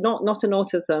trainer, not in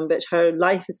autism, but her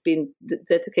life has been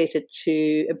dedicated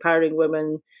to empowering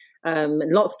women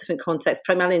in lots of different contexts,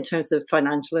 primarily in terms of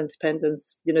financial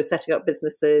independence, setting up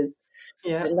businesses.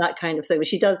 Yeah. And that kind of thing. But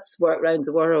she does work around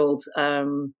the world.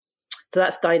 So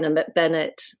that's Dinah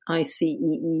Bennett,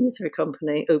 ICEE is her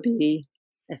company, OBE,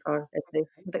 FR, I think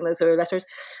those are her letters.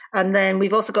 And then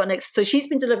we've also got so she's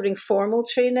been delivering formal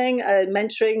training,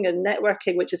 mentoring and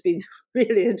networking, which has been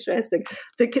really interesting. I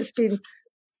think it's been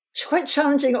quite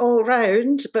challenging all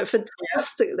round, but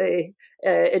fantastically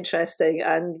interesting.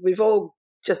 And we've all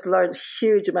just learned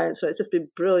huge amounts from it. It's just been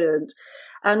brilliant.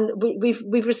 And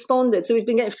we've responded. So we've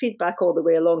been getting feedback all the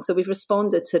way along. So we've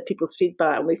responded to people's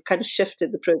feedback, and we've kind of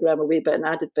shifted the programme a wee bit and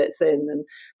added bits in.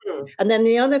 And then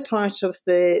the other part of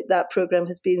that programme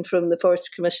has been from the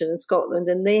Forestry Commission in Scotland,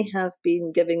 and they have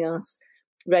been giving us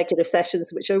regular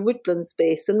sessions which are woodlands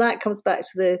based. And that comes back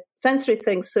to the sensory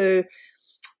thing. So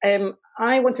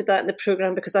I wanted that in the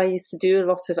programme because I used to do a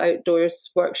lot of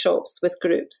outdoors workshops with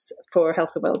groups for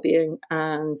health and wellbeing,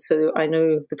 and so I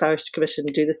know the Forestry Commission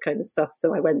do this kind of stuff.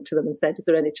 So I went to them and said, is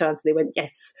there any chance? And they went,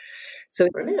 yes. So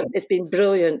it's been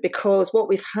brilliant, because what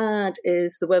we've had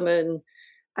is the women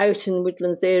out in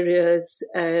woodlands areas.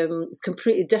 It's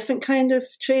completely different kind of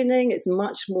training. It's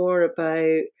much more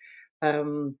about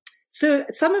so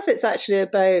some of it's actually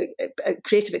about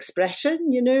creative expression.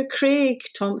 Craig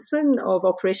Thompson of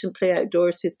Operation Play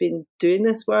Outdoors, who's been doing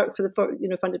this work for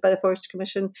funded by the Forestry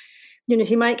Commission.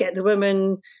 He might get the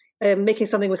women, making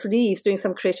something with leaves, doing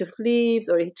some creative with leaves,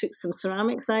 or he took some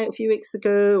ceramics out a few weeks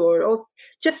ago, or also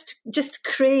just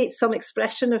create some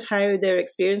expression of how they're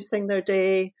experiencing their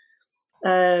day,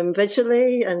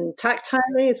 visually and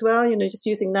tactilely as well, just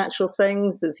using natural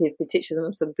things. He's been teaching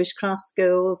them some bushcraft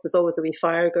skills. There's always a wee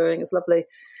fire going. It's lovely.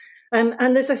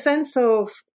 And there's a sense of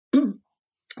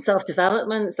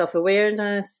self-development,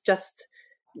 self-awareness, just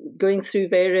going through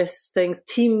various things,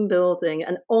 team building.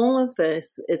 And all of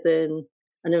this is in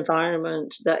an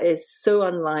environment that is so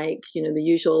unlike, the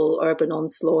usual urban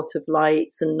onslaught of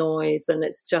lights and noise. And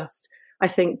it's just, I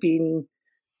think, been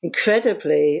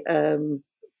incredibly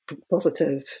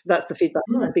positive. That's the feedback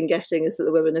I've been getting, is that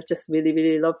the women have just really,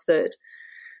 really loved it.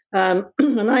 And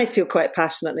I feel quite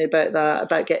passionately about that,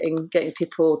 about getting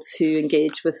people to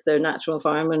engage with their natural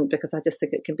environment, because I just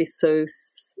think it can be so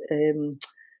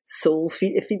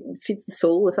it feeds the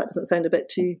soul, if that doesn't sound a bit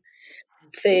too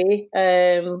fey.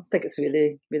 I think it's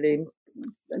really, really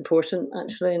important,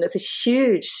 actually, and it's a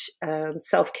huge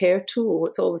self-care tool.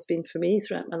 It's always been for me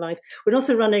throughout my life. We're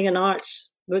also running an art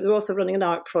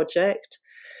project.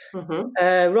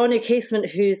 Mm-hmm. Ronnie Casement,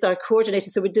 who's our coordinator,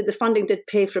 so the funding did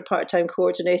pay for a part-time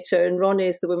coordinator, and Ronnie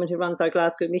is the woman who runs our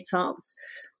Glasgow meetups.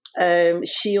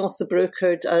 She also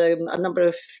brokered a number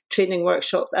of training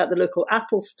workshops at the local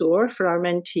Apple store for our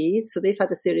mentees, so they've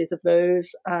had a series of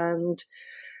those, and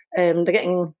they're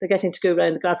getting to go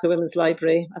around the Glasgow Women's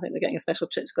Library. I think they're getting a special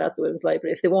trip to Glasgow Women's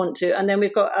Library if they want to. And then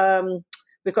we've got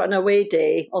an away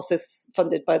day, also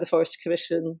funded by the Forestry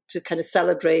Commission, to kind of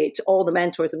celebrate all the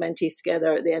mentors and mentees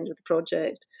together at the end of the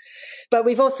project. But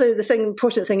we've also,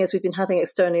 important thing is we've been having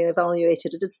externally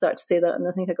evaluated. I did start to say that, and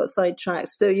I think I got sidetracked.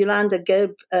 So Yolanda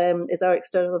Gibb is our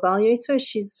external evaluator.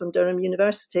 She's from Durham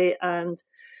University, and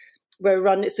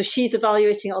so she's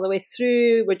evaluating all the way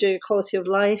through. We're doing a quality of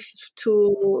life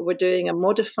tool. We're doing a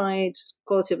modified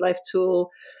quality of life tool.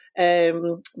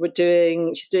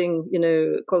 She's doing,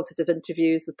 qualitative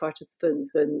interviews with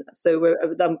participants. And so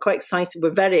I'm quite excited.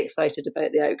 We're very excited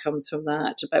about the outcomes from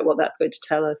that, about what that's going to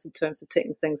tell us in terms of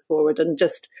taking things forward. And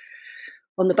just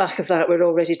on the back of that, we're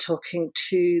already talking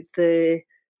to the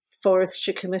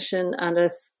Forestry Commission and a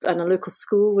local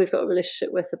school we've got a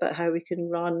relationship with, about how we can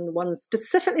run one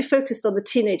specifically focused on the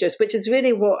teenagers, which is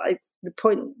really one of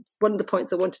the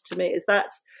points I wanted to make, is that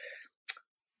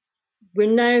we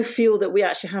now feel that we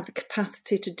actually have the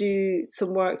capacity to do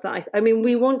some work that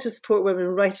we want to support women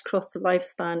right across the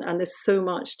lifespan, and there's so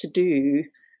much to do.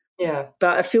 Yeah.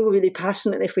 But I feel really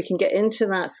passionately, if we can get into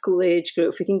that school age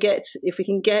group, if we can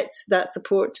get that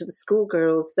support to the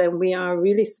schoolgirls, then we are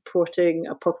really supporting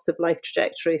a positive life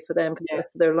trajectory for them for the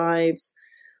rest of their lives.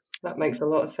 That makes a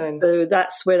lot of sense. So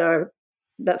that's where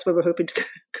we're hoping to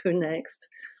go next.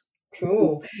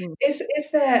 Cool. Is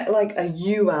there like a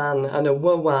UAN and a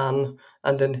WAN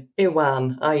and an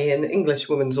IWAN, i.e. an English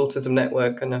Women's Autism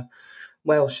Network, and a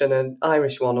Welsh and an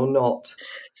Irish one, or not?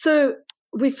 So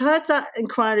we've had that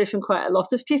inquiry from quite a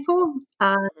lot of people,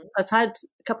 and I've had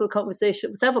several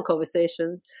conversations.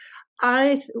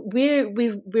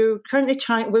 We're currently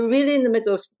trying. We're really in the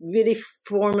middle of really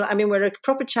formal. We're a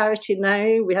proper charity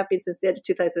now. We have been since the end of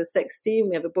 2016.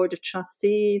 We have a board of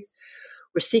trustees.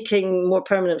 We're seeking more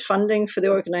permanent funding for the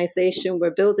organisation.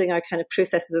 We're building our kind of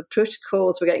processes of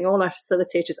protocols. We're getting all our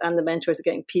facilitators and the mentors are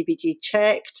getting PVG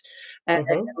checked.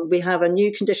 We have a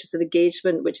new conditions of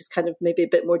engagement, which is kind of maybe a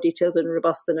bit more detailed and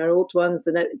robust than our old ones.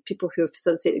 And people who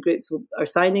facilitate the groups are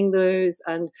signing those.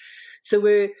 And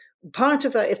so part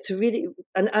of that is to really,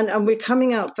 and we're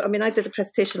coming up. I did a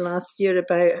presentation last year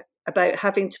about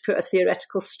having to put a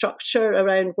theoretical structure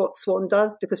around what SWAN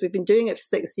does, because we've been doing it for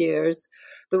 6 years,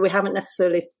 but we haven't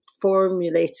necessarily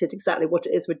formulated exactly what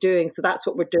it is we're doing. So that's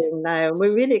what we're doing now. And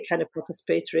we're really a kind of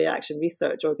participatory action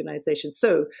research organisation.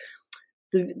 So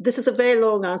this is a very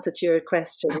long answer to your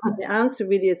question. The answer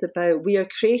really is about, we are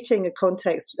creating a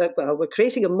context, we're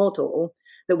creating a model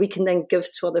that we can then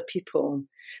give to other people.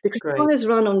 Because SWAN is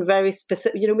run on very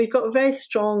specific, we've got a very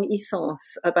strong ethos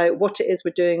about what it is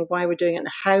we're doing, why we're doing it, and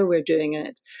how we're doing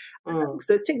it.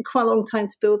 So it's taken quite a long time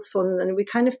to build SWAN, and we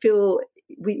kind of feel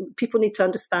people need to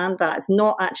understand that it's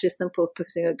not actually as simple as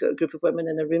putting a group of women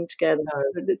in a room together. No.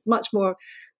 It's much more.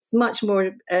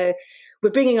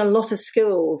 We're bringing a lot of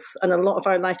skills and a lot of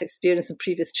our life experience and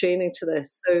previous training to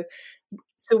this. So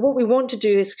what we want to do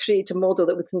is create a model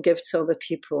that we can give to other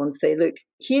people and say, look,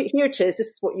 here it is. This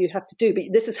is what you have to do, but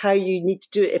this is how you need to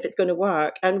do it if it's going to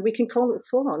work. And we can call it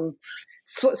SWAN.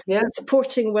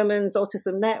 Supporting Women's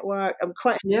Autism Network. I'm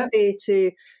quite happy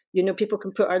to, people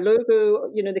can put our logo,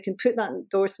 they can put that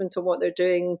endorsement on what they're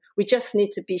doing. We just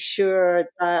need to be sure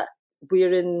that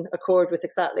we're in accord with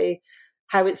exactly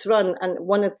how it's run. And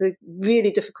one of the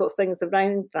really difficult things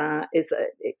around that is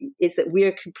that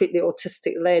we're completely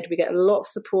autistic led. We get a lot of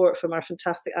support from our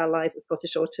fantastic allies at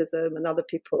Scottish Autism and other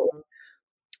people.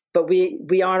 But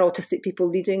we are autistic people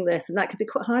leading this, and that can be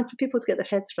quite hard for people to get their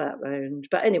heads wrapped around.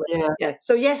 But anyway, yeah.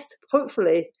 So yes,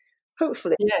 hopefully.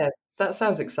 Yeah, that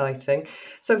sounds exciting.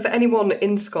 So for anyone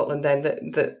in Scotland then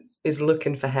that is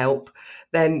looking for help,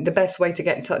 then the best way to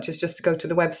get in touch is just to go to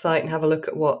the website and have a look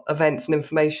at what events and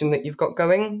information that you've got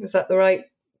going. Is that the right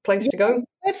place to go?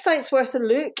 The website's worth a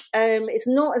look. It's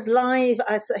not as live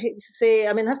as I hate to say.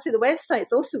 I mean, I have to say the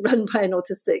website's also run by an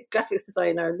autistic graphics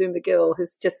designer, Lou McGill,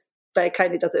 who's just very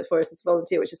kindly does it for us as a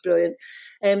volunteer, which is brilliant.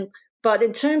 But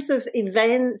in terms of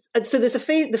events, so there's the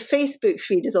Facebook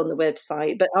feed is on the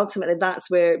website, but ultimately that's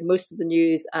where most of the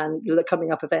news and the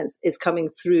coming up events is coming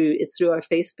through. It's through our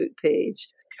Facebook page.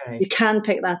 Okay. You can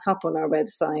pick that up on our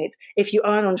website. If you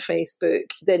are on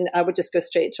Facebook, then I would just go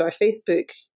straight to our Facebook.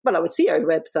 Well, I would see our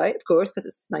website, of course, because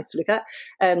it's nice to look at.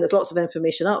 There's lots of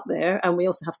information up there. And we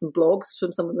also have some blogs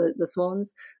from some of the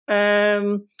swans.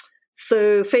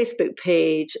 So Facebook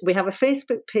page, we have a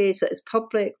Facebook page that is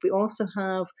public. We also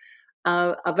have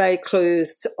a very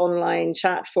closed online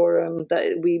chat forum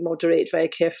that we moderate very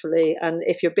carefully. And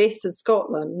if you're based in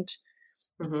Scotland,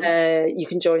 you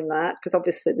can join that, because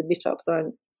obviously the meetups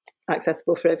aren't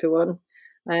accessible for everyone.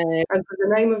 And so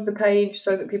the name of the page,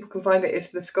 so that people can find it, is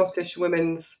the Scottish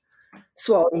Women's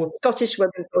SWAN, Scottish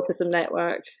Women's Autism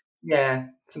Network. Yeah,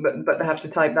 so, but they have to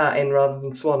type that in rather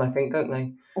than SWAN, I think, don't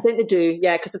they? I think they do,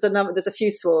 yeah, because there's a few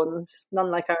swans,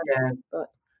 none like ours. Yeah.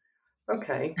 But.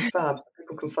 Okay, fab.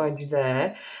 People can find you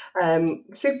there.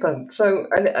 Super. So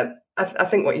I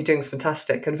think what you're doing is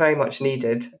fantastic and very much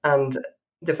needed. And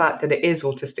the fact that it is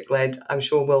autistic-led, I'm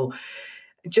sure will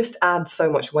just add so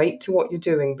much weight to what you're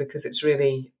doing, because it's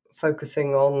really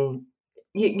focusing on,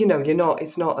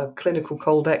 it's not a clinical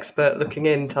cold expert looking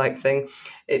in type thing.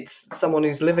 It's someone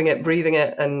who's living it, breathing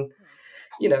it, and,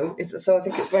 so I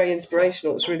think it's very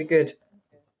inspirational. It's really good.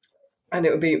 And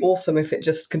it would be awesome if it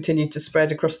just continued to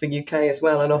spread across the UK as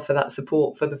well and offer that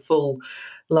support for the full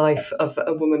life of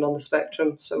a woman on the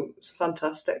spectrum. So it's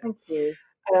fantastic. Thank you.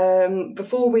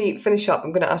 Before we finish up,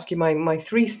 I'm going to ask you my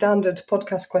 3 standard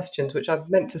podcast questions, which I've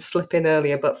meant to slip in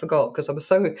earlier but forgot because I was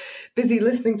so busy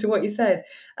listening to what you said.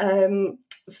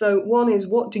 So one is,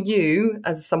 what do you,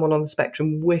 as someone on the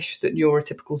spectrum, wish that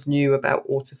neurotypicals knew about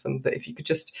autism? That if you could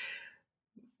just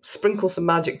sprinkle some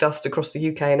magic dust across the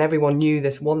UK and everyone knew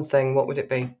this one thing, what would it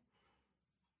be?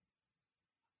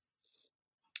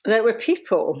 That we're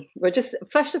people. We're just,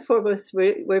 first and foremost,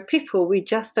 we're people. We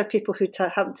just are people who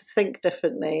happen to think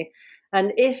differently.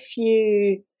 And if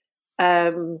you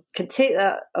can take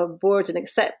that on board and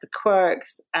accept the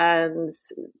quirks and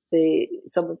if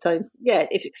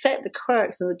you accept the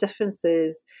quirks and the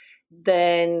differences,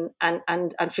 then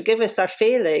and forgive us our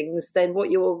failings, then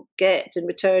what you will get in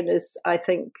return is, I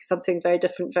think, something very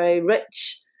different, very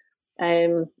rich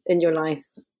in your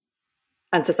lives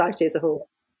and society as a whole.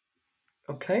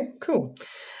 Okay, cool.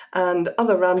 And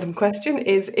other random question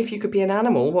is, if you could be an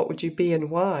animal, what would you be and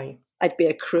why? I'd be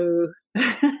a crow.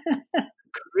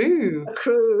 Crow? A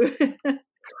crow.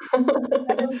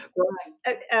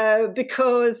 Why?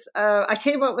 Because I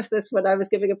came up with this when I was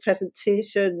giving a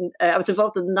presentation. I was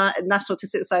involved in the National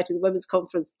Autistic Society, the Women's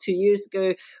Conference 2 years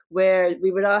ago, where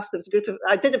we were asked, there was a group of,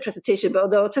 I did a presentation,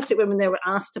 but the autistic women there were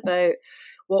asked about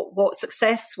what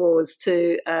success was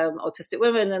to autistic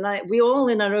women. And we all,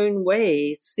 in our own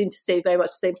ways, seem to say very much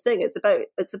the same thing.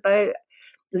 It's about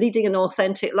leading an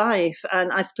authentic life. And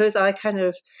I suppose I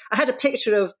had a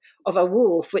picture of a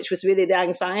wolf, which was really the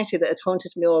anxiety that had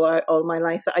haunted me all my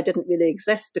life, that I didn't really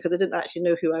exist because I didn't actually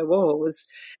know who I was.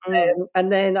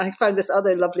 And then I found this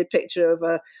other lovely picture of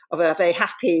a very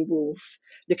happy wolf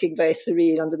looking very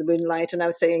serene under the moonlight. And I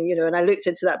was saying, and I looked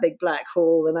into that big black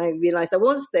hole and I realized I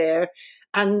was there.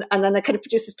 And then I kind of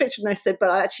produced this picture and I said,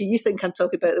 but actually you think I'm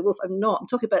talking about the wolf. I'm not. I'm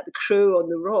talking about the crow on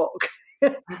the rock.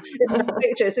 In that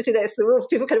picture, sitting next to the wolf.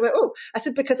 People kind of went, oh. I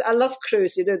said, because I love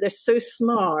crows. They're so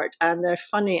smart and they're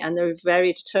funny and they're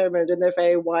very determined and they're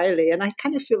very wily. And I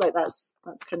kind of feel like that's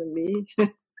kind of me.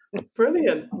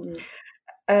 Brilliant.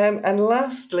 And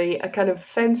lastly, a kind of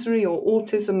sensory or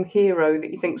autism hero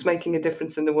that you think is making a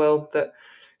difference in the world that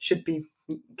should be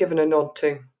given a nod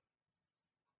to.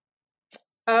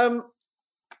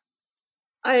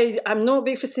 I'm not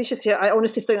being facetious here. I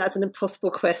honestly think that's an impossible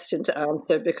question to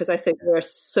answer, because I think there are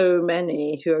so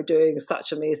many who are doing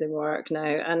such amazing work now.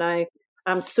 And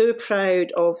I'm so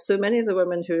proud of so many of the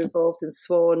women who are involved in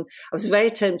SWAN. I was very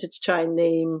tempted to try and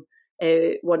name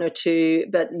one or two,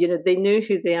 but they know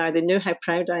who they are. They know how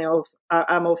proud I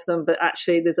am of them. But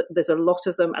actually, there's a lot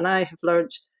of them, and I have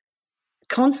learned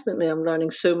constantly. I'm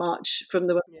learning so much from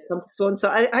the women who come to Swan. So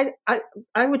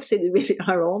I would say they really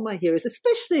are all my heroes,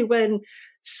 especially when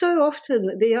so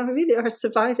often they really are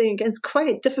surviving against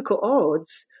quite difficult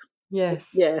odds. Yes.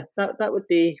 Yeah, that would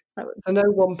be. So no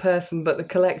one person, but the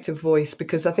collective voice,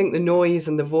 because I think the noise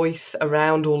and the voice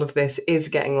around all of this is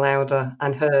getting louder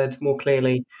and heard more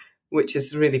clearly, which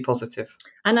is really positive.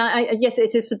 And yes,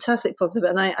 it is fantastic positive,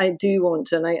 and I do want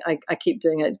to, and I keep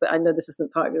doing it, but I know this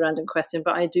isn't part of your random question,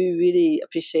 but I do really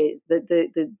appreciate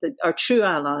the our true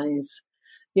allies.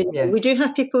 We do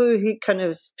have people who kind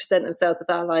of present themselves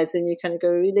as allies, and you kind of go,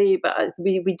 really? But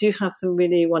we do have some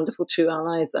really wonderful true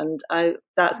allies, and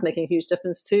that's making a huge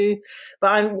difference too.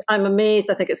 But I'm amazed.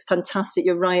 I think it's fantastic.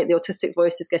 You're right. The autistic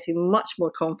voice is getting much more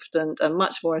confident and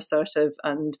much more assertive,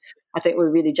 and I think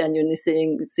we're really genuinely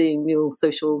seeing real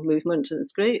social movement, and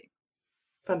it's great.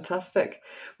 Fantastic.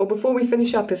 Well, before we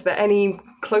finish up, is there any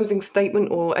closing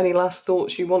statement or any last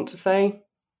thoughts you want to say?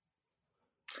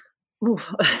 No,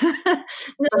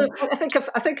 I think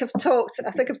I've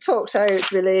talked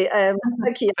out really.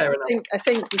 Thank you. I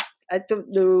think I don't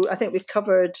know. I think we've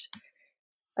covered.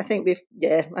 I think we've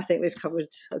covered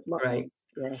as much. Great.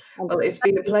 Yeah. Well, it's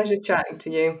been a pleasure chatting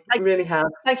to you. It really has.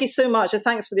 Thank you so much, and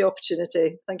thanks for the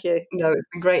opportunity. Thank you. No, it's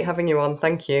been great having you on.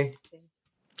 Thank you.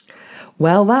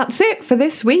 Well, that's it for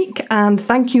this week, and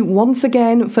thank you once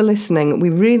again for listening. We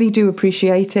really do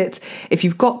appreciate it. If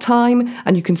you've got time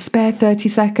and you can spare 30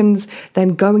 seconds, then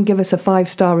go and give us a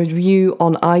 5-star review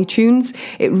on iTunes.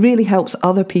 It really helps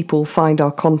other people find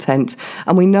our content,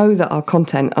 and we know that our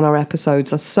content and our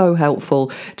episodes are so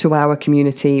helpful to our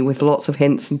community with lots of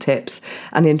hints and tips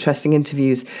and interesting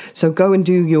interviews. So go and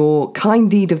do your kind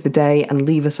deed of the day and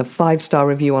leave us a 5-star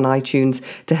review on iTunes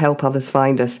to help others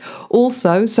find us.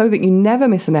 Also, so that you never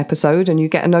miss an episode and you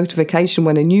get a notification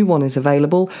when a new one is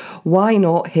available, why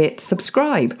not hit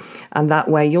subscribe? And that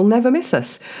way you'll never miss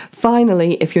us.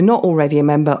 Finally, if you're not already a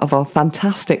member of our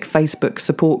fantastic Facebook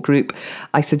support group,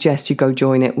 I suggest you go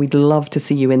join it. We'd love to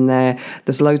see you in there.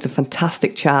 There's loads of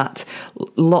fantastic chat,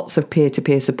 lots of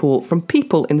peer-to-peer support from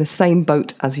people in the same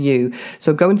boat as you.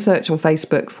 So go and search on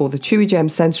Facebook for the Chewy Gem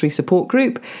Sensory Support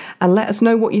Group and let us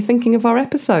know what you're thinking of our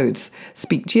episodes.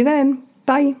 Speak to you then.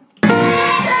 Bye.